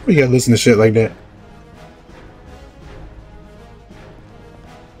 we gotta listen to shit like that.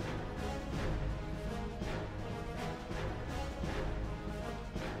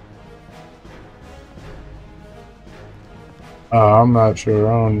 Oh, I'm not sure.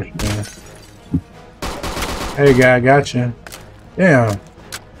 I don't understand. Hey, guy, got you. Damn.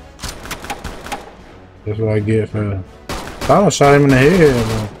 That's what I get for... I shot him in the head,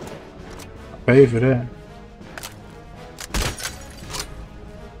 man. I paid for that.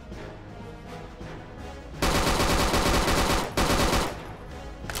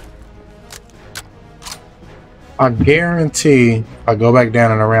 I guarantee if I go back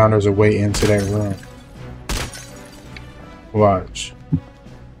down and around, there's a way into that room. Watch.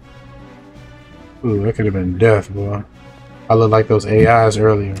 Ooh, that could have been death, boy. I look like those AIs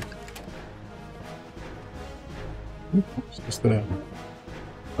earlier. What's that?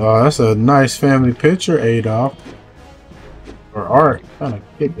 Oh, that's a nice family picture, Adolf. Or art. Kind of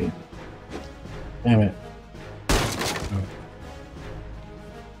kick it. Damn it.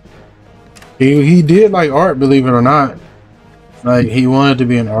 He did like art, believe it or not. Like, he wanted to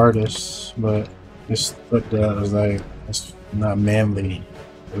be an artist, but his stepdad was like, it's not manly.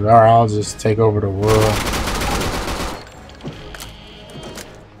 Or I'll just take over the world.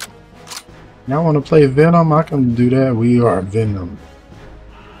 Y'all want to play Venom? I can do that. We are Venom.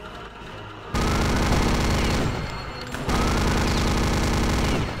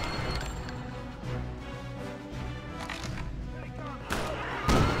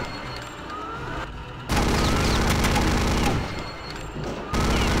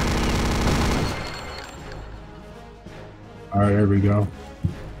 Alright, there we go.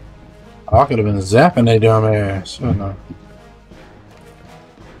 I could have been zapping that dumb ass. Oh no.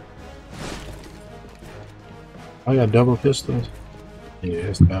 I got double pistols. Yeah,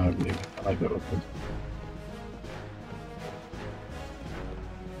 it's down big. I like double pistols.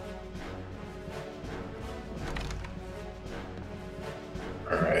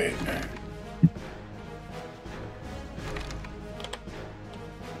 Alright.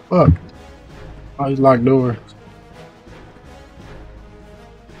 Fuck. Oh, he's locked doors.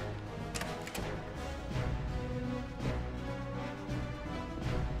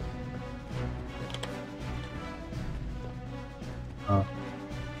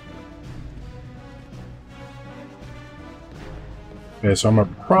 Okay, so I'm gonna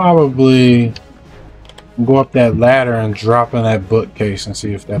probably go up that ladder and drop in that bookcase and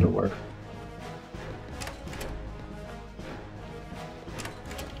see if that'll work.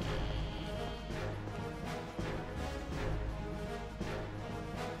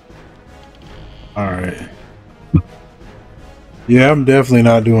 Alright. Yeah, I'm definitely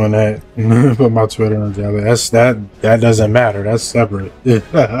not doing that. Put my Twitter on Java. That doesn't matter. That's separate. If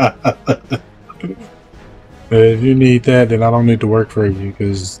you need that, then I don't need to work for you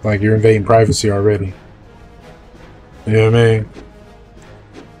because like you're invading privacy already. You know what I mean?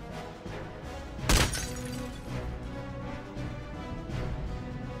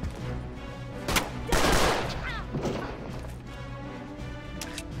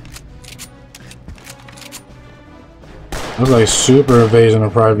 That's like super invasion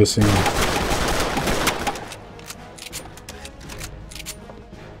of privacy.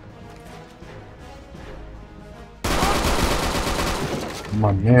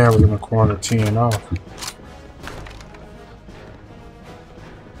 My man was in the corner teeing off.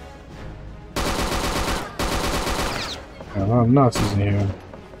 A lot of Nazis in here.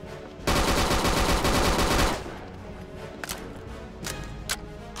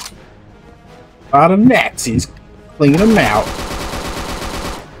 A lot of Nazis. Clean them out.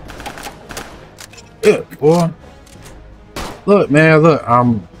 Yeah, boy. Look, man, look.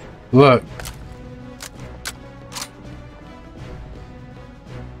 Look.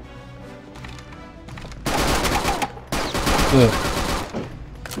 Look.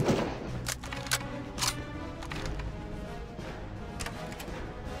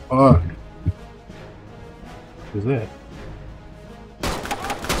 Oh. What's that?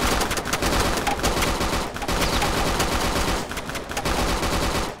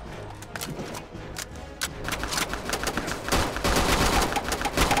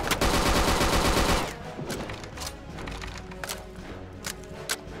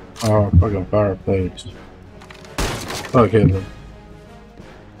 Oh, fucking fireplace. Fuck Hitler.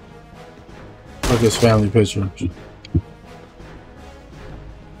 Fuck his family picture.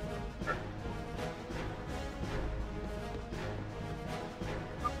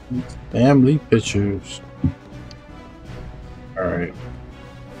 Family pictures. Alright.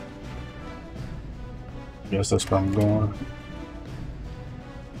 Guess that's where I'm going.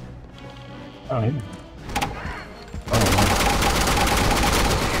 Oh, yeah.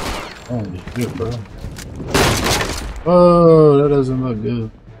 Oh, good, bro. Oh, that doesn't look good.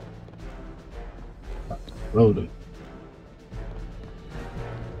 Loaded.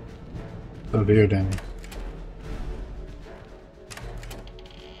 Severe damage.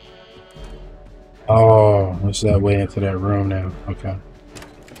 Oh, it's that way into that room now. Okay.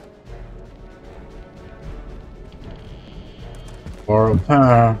 Borrowed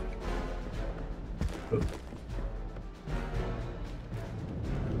time.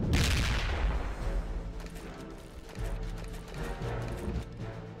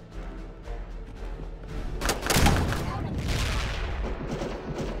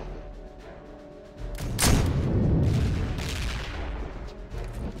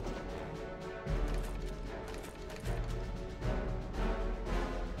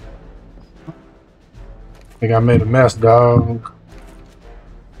 I think I made a mess, dog.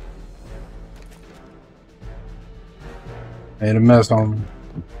 Made a mess on me.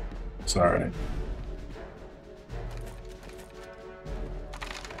 Sorry. Move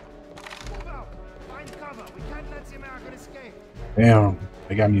out! Find cover! We can't let the American escape! Damn,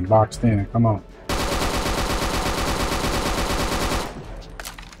 they got me boxed in. Come on.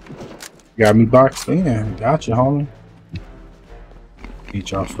 Got me boxed in. Gotcha, homie.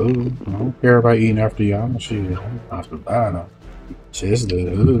 Eat y'all food. I don't care about eating after y'all. Shit, I'm not so bad though. Shit's the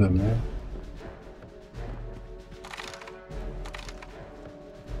hood, man.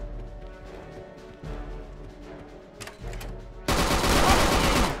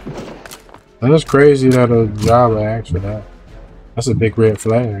 That's crazy that a job asked for that. That's a big red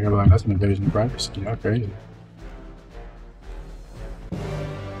flag. I'm like, that's an invasion of privacy. Y'all crazy.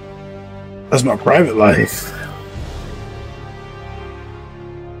 That's my private life.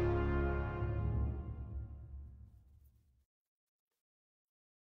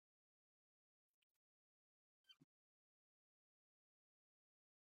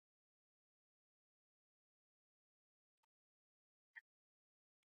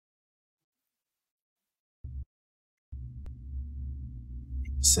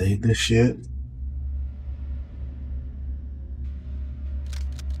 Save this shit.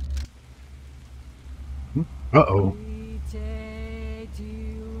 Uh-oh.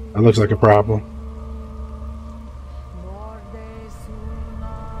 That looks like a problem.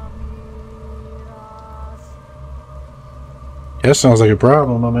 That sounds like a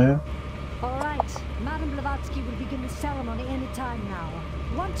problem, my man. All right, Madame Blavatsky will begin the ceremony any time now.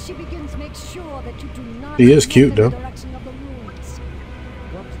 Once she begins, make sure that you do not. He is cute, though. Direction of the ruins.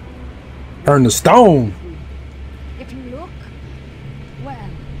 What? Turn the stone. If you look, well,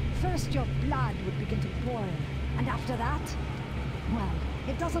 first your blood would begin to boil, and after that, Well,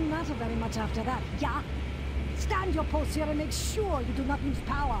 it doesn't matter very much after that, yeah? Stand your post here and make sure you do not lose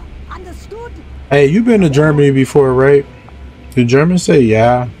power. Understood? Hey, you've been to Germany before, right? Did Germans say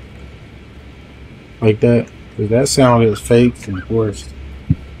yeah? Like that? Because that sounded fake and forced.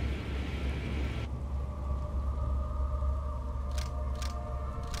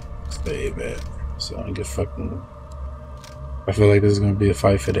 Stay back. So I get fucking. I feel like this is gonna be a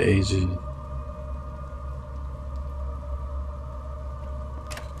fight for the ages.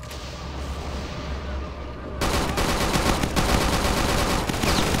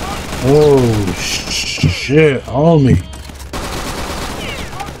 Oh shit, homie.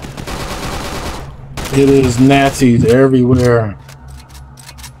 It is Nazis everywhere.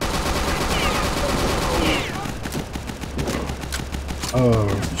 Oh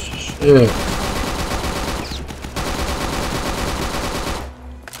shit.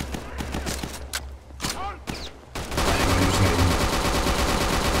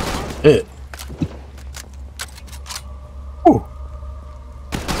 Hit. Ooh.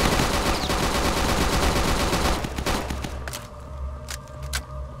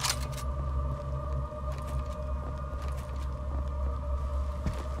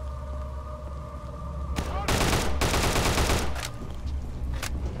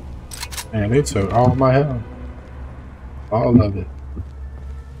 Man, they took all my health. All of it.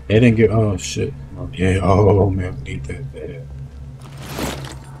 They didn't get. Oh shit. Yeah. Oh man, we need that bad.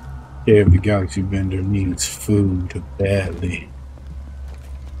 Yeah, the Galaxy Bender needs food badly.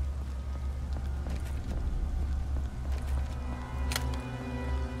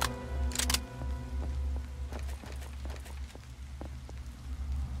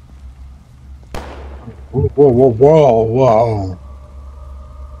 Whoa, whoa, whoa, whoa, whoa.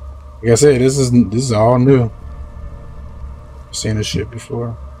 Like I said, this is all new. I've seen this shit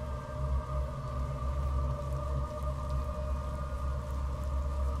before.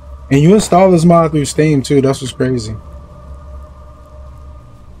 And you install this mod through Steam too, that's what's crazy.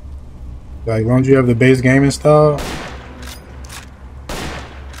 Like, don't you have the base game installed?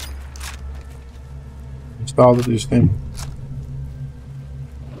 Install it through Steam.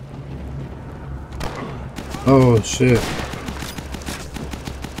 Oh shit.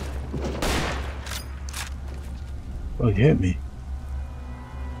 Oh, you hit me.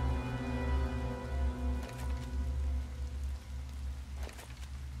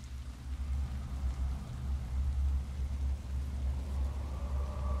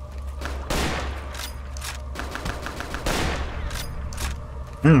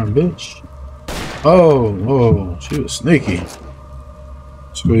 Damn, bitch. Oh, she was sneaky.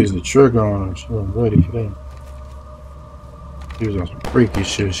 Squeeze the trigger on her. She wasn't ready for that. She was on some freaky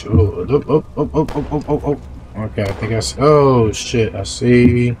shit. Oh. Okay, I think I see. Oh, shit. I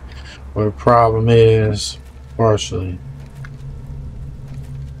see what the problem is. Partially.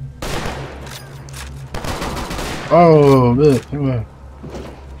 Oh, look. Come on.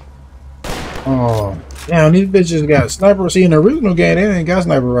 Oh. Damn, these bitches got sniper. See, in the original game, they ain't got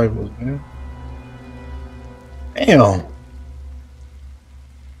sniper rifles, man. Damn.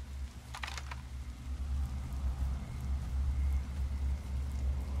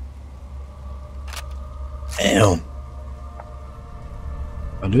 Damn.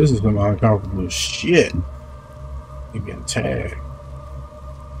 Oh, this is some uncomfortable shit. You getting tagged.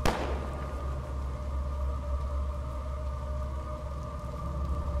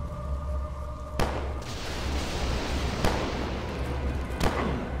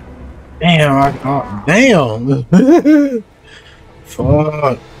 Damn, damn.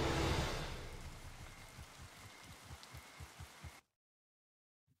 Fuck.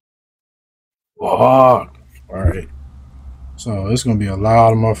 Fuck. Alright. So it's gonna be a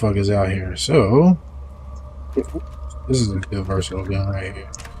lot of motherfuckers out here. So this is a good versatile gun right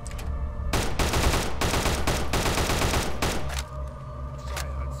here.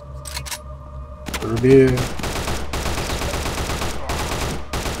 Forbid.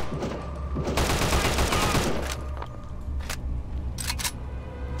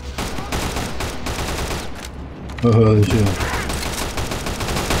 Oh shit.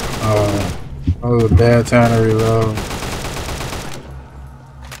 That was a bad time to reload.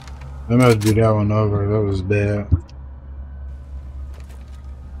 I must do that one over. That was bad.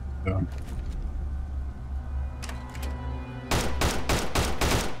 Yeah.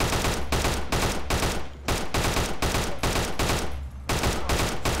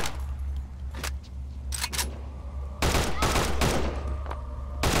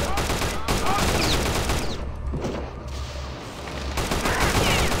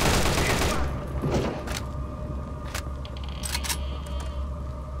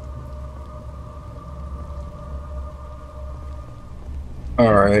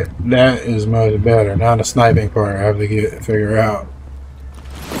 Alright, that is much better. Now the sniping part I have to figure out.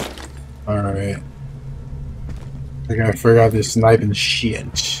 Alright. I gotta figure out this sniping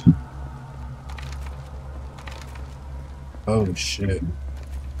shit. Oh shit.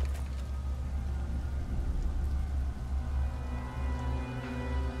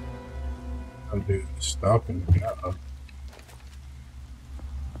 Oh dude, stopping. Uh-oh.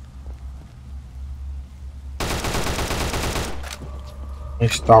 They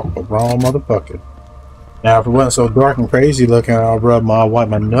stalked the wrong motherfucker. Now, if it wasn't so dark and crazy looking, I'll wipe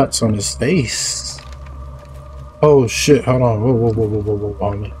my nuts on his face. Oh shit! Hold on! Whoa, whoa, whoa, whoa, whoa, whoa,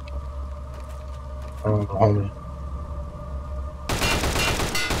 homie! Oh,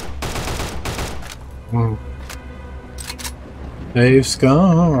 homie! Dave Scum.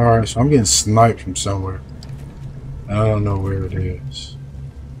 All right, so I'm getting sniped from somewhere. I don't know where it is.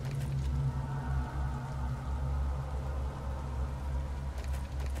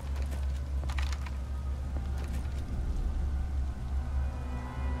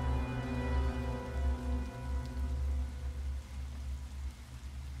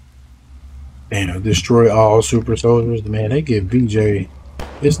 Damn, destroy all super soldiers. Man, they give BJ.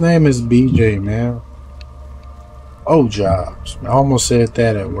 His name is BJ, man. Blow jobs. I almost said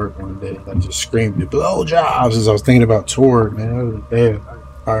that at work one day. I just screamed it. Blow jobs as I was thinking about Torg, man. I was dead.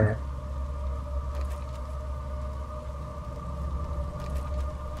 Fire.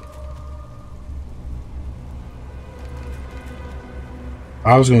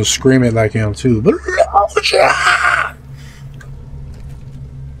 I was gonna scream it like him too. Blow jobs.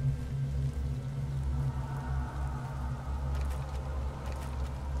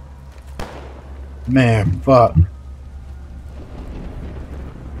 Man, fuck.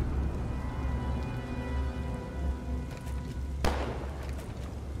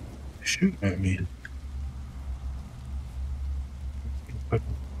 Shooting at me.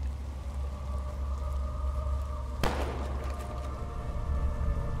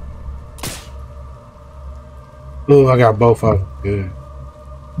 Oh, I got both of them. Good.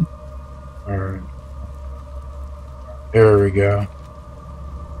 Alright. There we go.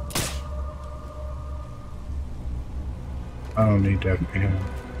 I don't need that pen.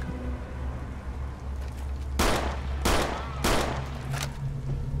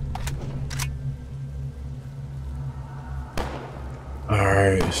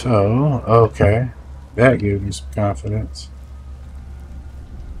 Alright, so, okay. That gives me some confidence.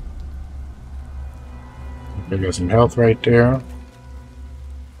 I got some health right there.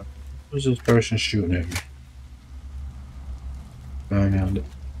 Who's this person shooting at me? Found it.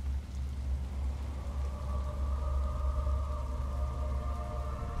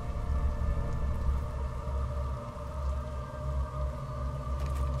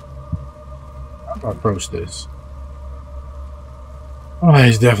 How do I approach this? Oh,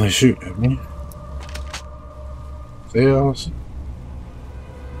 he's definitely shooting at me. Sales.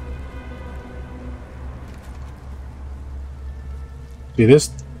 See,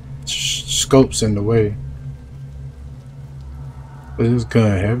 this scope's in the way. Is this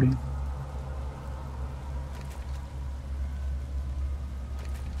gun heavy?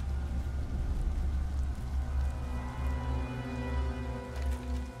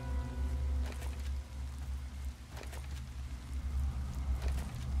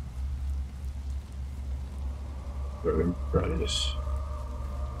 Try this.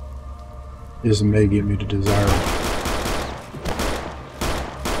 This may give me the desired.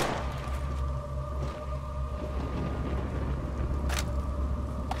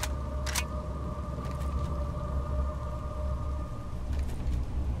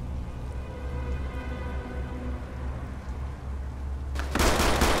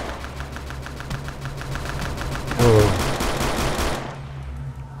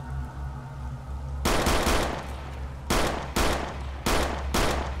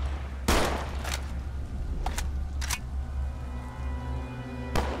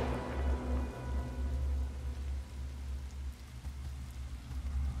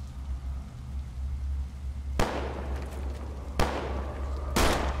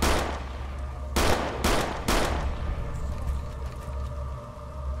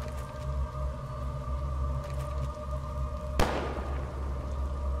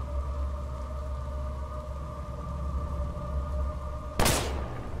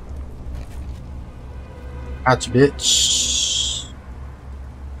 Gotcha, bitch.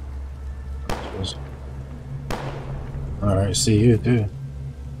 Alright, see you too.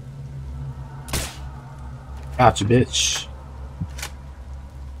 Gotcha, bitch.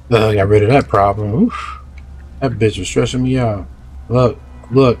 Got rid of that problem. Oof. That bitch was stressing me out. Look,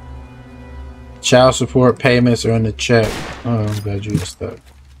 look. Child support payments are in the check. Oh, I'm glad you were stuck.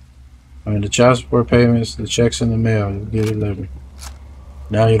 I mean, the child support payments, the checks in the mail. You get it later.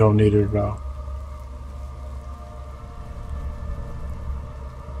 Now you don't need it at all.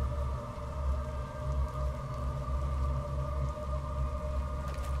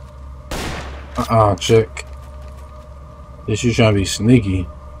 Check. This you trying to be sneaky.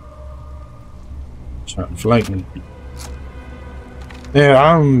 Trying to flank me. Yeah,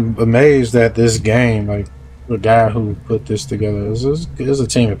 I'm amazed at this game. Like, the guy who put this together is a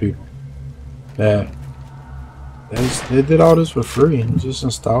team of people that they did all this for free. Just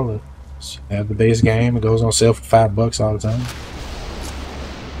install it. Just have the base game. It goes on sale for $5 all the time.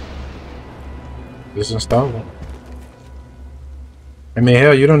 Just install it. I mean,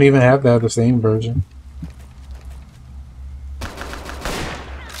 hell, you don't even have to have the same version.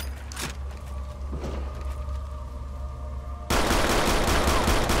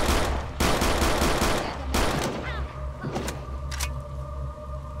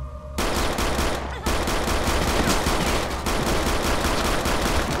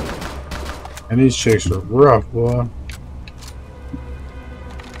 And these chicks are rough, boy.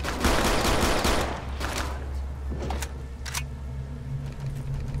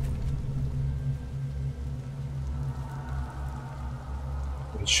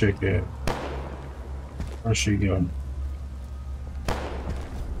 This chick at? Where's she going?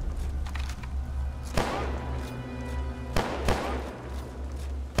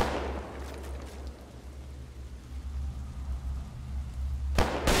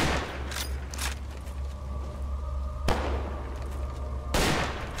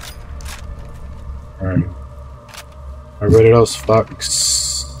 Alright. I rid of those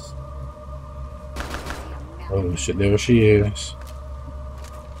fucks. Oh shit, there she is.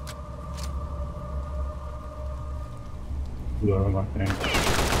 Oh my thing.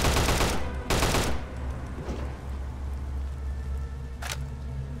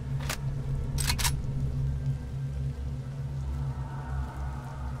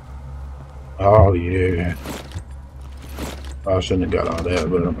 Oh yeah. I shouldn't have got all that,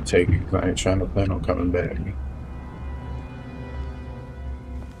 but I'm gonna take it because I ain't trying to plan on coming back.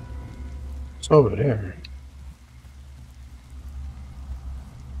 It's over there.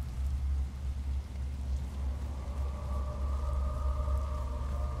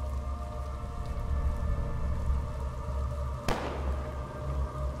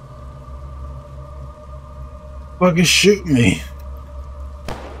 Fucking shoot me.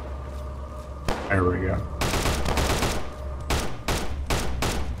 There we go.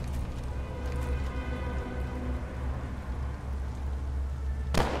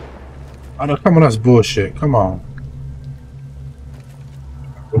 Oh no, come on, that's bullshit. Come on.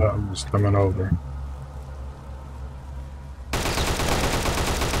 Well, I'm just coming over.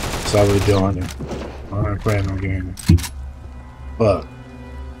 That's how we're doing it. I ain't playing no game. Fuck.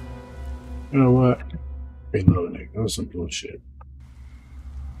 You know what? Reloading it. That was some bullshit.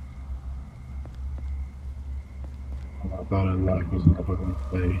 I thought it like was never gonna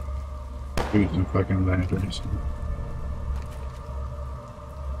play. Using fucking lanterns.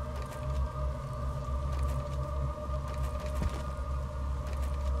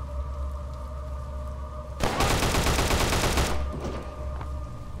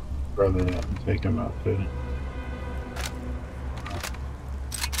 Brother, yeah, take him out too.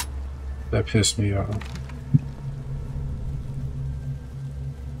 That pissed me off.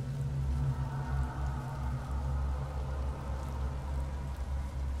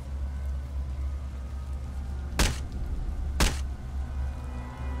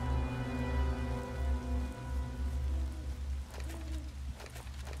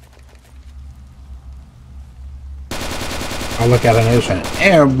 I look at it and they was trying to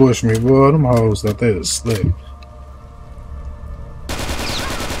ambush me, boy. Them hoes thought they was slick.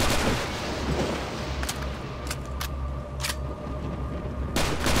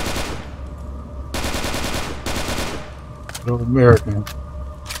 No American.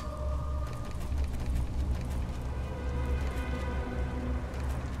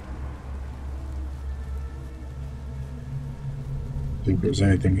 See if there's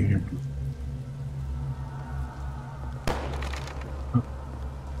anything in here.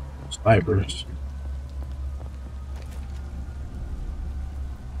 Snipers.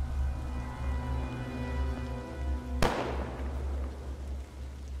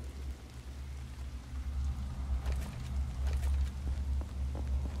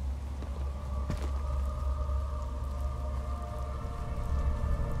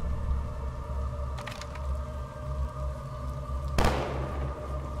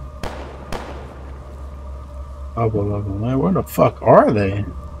 Double level, man. Where the fuck are they?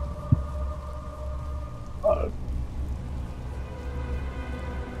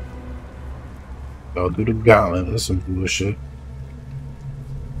 Go through the gauntlet. That's some bullshit.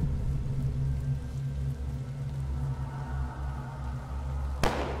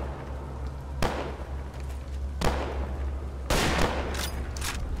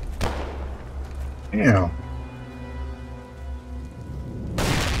 Damn.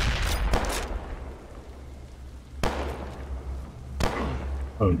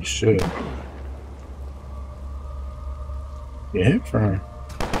 Holy shit. You hit for her.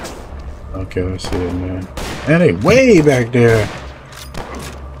 Okay, let's see it, man. And they way back there.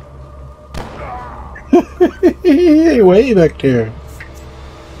 Hey, way back there.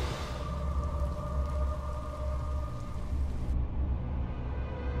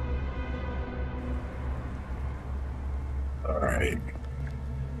 All right.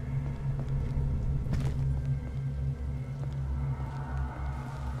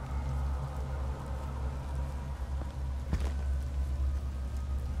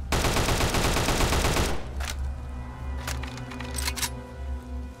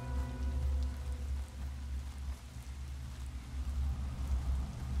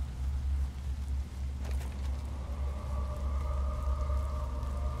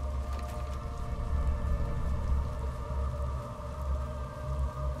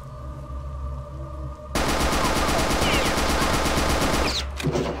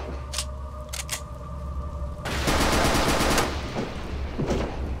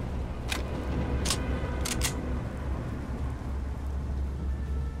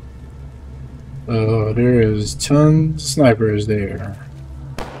 There is tons of snipers there.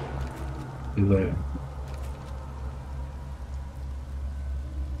 Look.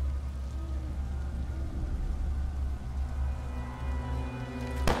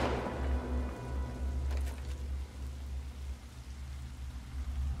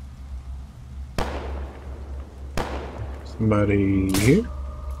 Somebody here.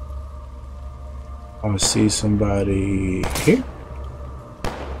 I see somebody here.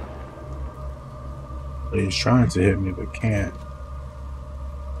 He's trying to hit me but can't.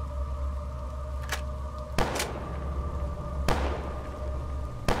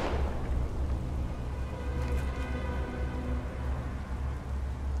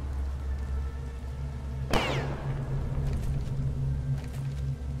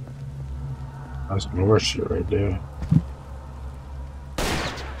 That's some worse shit right there.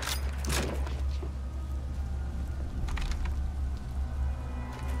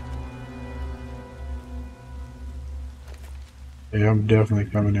 Yeah, I'm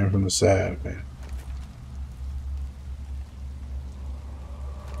definitely coming in from the side, man.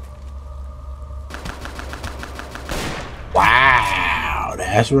 Wow,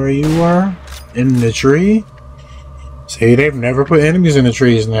 that's where you were? In the tree? See, they've never put enemies in the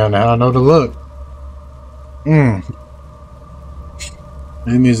trees now. Now I know the look.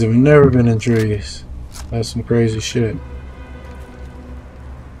 Enemies have never been in trees. That's some crazy shit.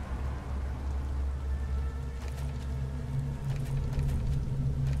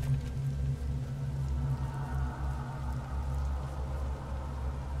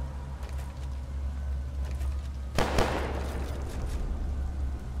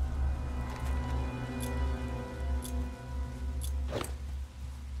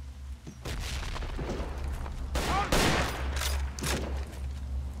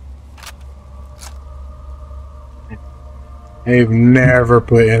 They've never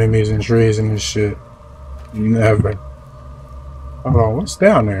put enemies in trees in this shit. Never. Hold on, what's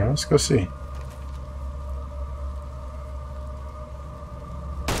down there? Let's go see.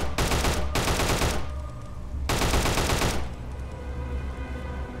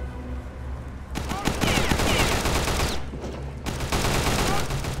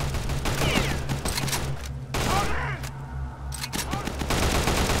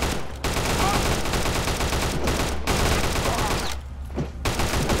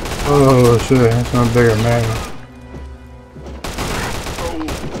 Oh shit, that's not bigger man.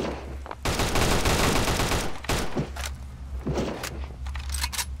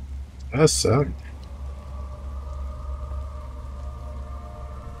 That sucked.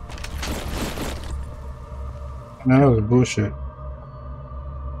 That was bullshit.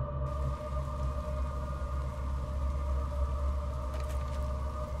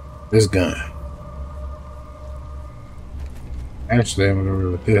 This gun. Actually, I'm gonna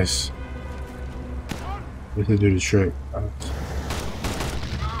go with this. This will do the trick.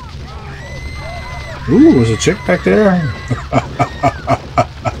 Ooh, was a chick back there?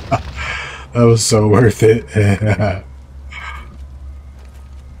 That was so worth it.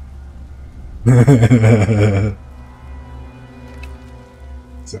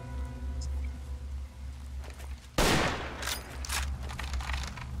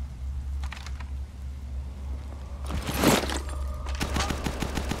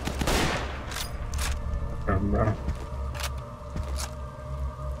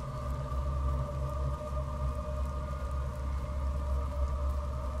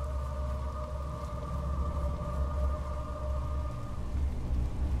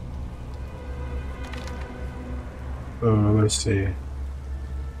 let's see.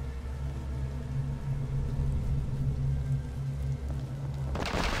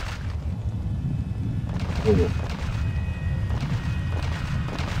 Oh.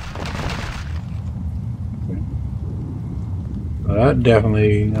 Well, that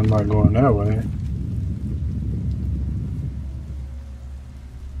definitely, I'm not going that way.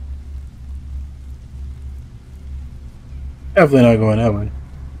 Definitely not going that way.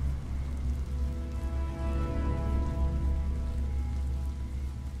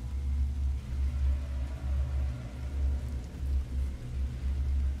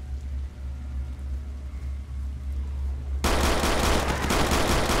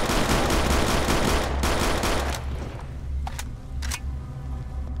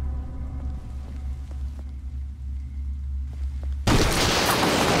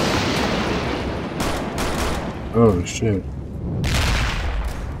 Oh shit.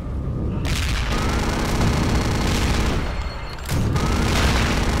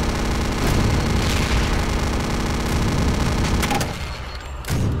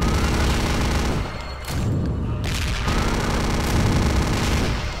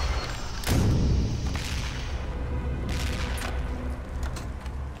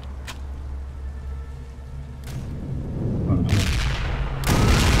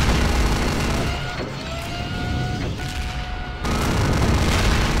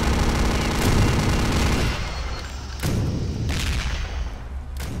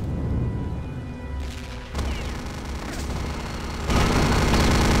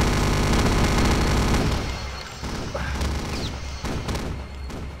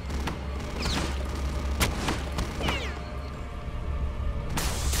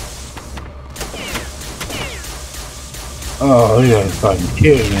 Oh, you gotta fucking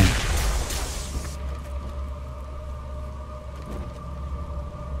kidding me.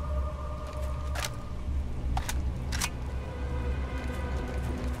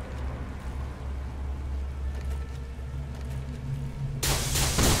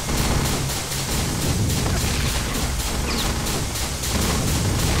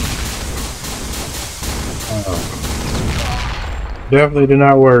 Oh. Definitely did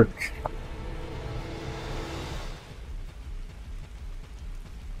not work.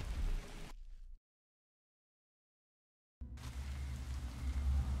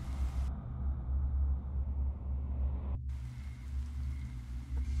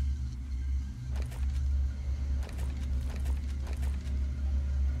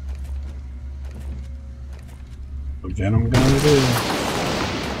 Then I'm gonna do.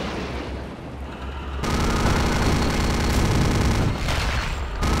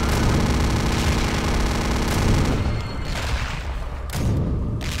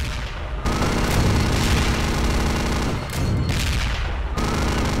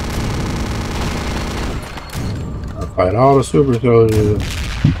 I fight all the super soldiers.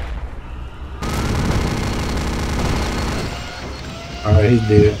 Alright, he's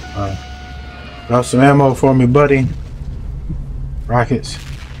dead. Alright. Got some ammo for me, buddy. Rockets.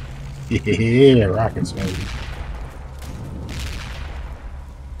 Yeah, rockets, baby.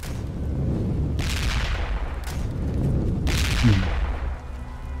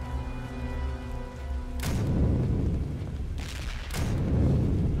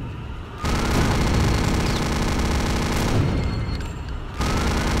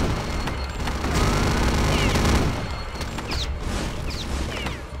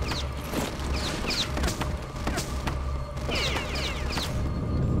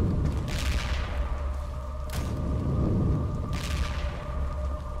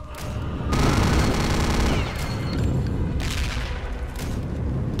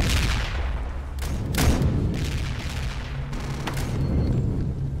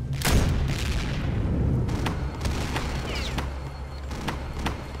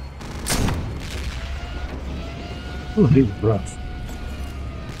 Oh, he's rough.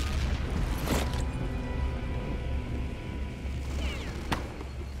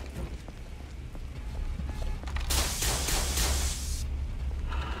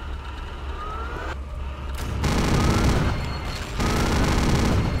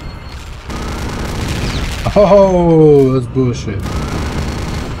 Oh, that's bullshit.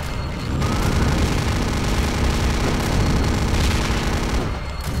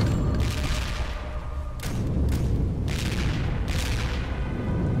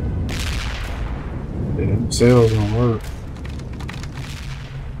 Sales don't work.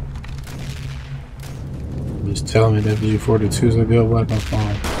 Just tell me that V42 is a good weapon for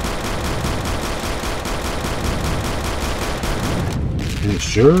him. It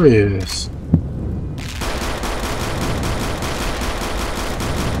sure is.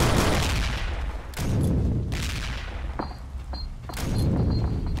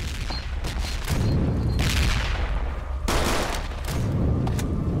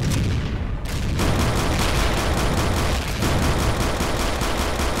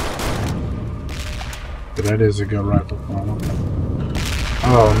 Okay, that is a good rifle.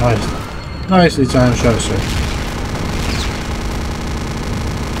 Oh, nice. Nicely timed shot, sir.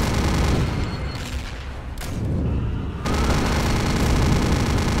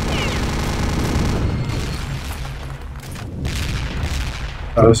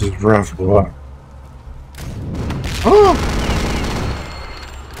 Oh, this is rough, boy. Oh!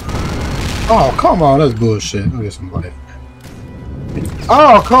 Oh, come on, that's bullshit. Let me get some life.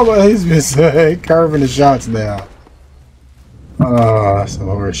 Oh, come on, he's been curving the shots now. Oh, that's some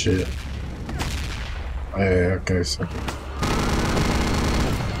horse shit. Yeah, okay, so.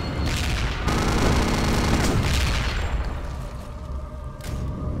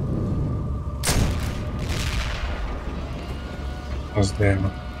 That's damn.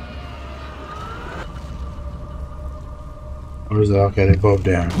 Where's the okay? They both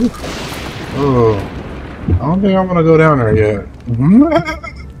down. Oh, I don't think I'm gonna go down there yet. I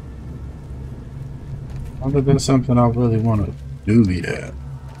don't think that's something I really want to do yet.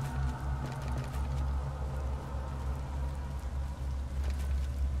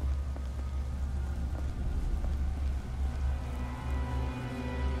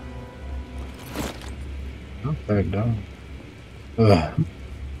 Not back down. Ugh.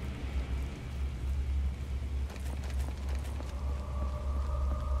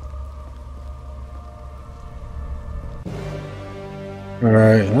 All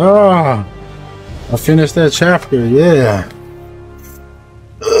right. Ah, I finished that chapter. Yeah.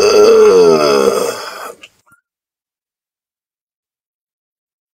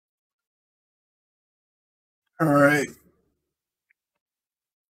 All right.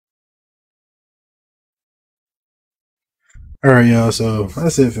 All right, y'all. So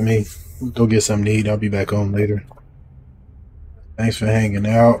that's it for me. Go get something to eat. I'll be back home later. Thanks for hanging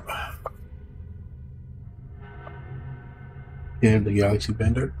out. Yeah, the Galaxy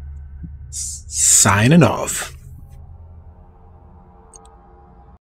Bender. Signing off.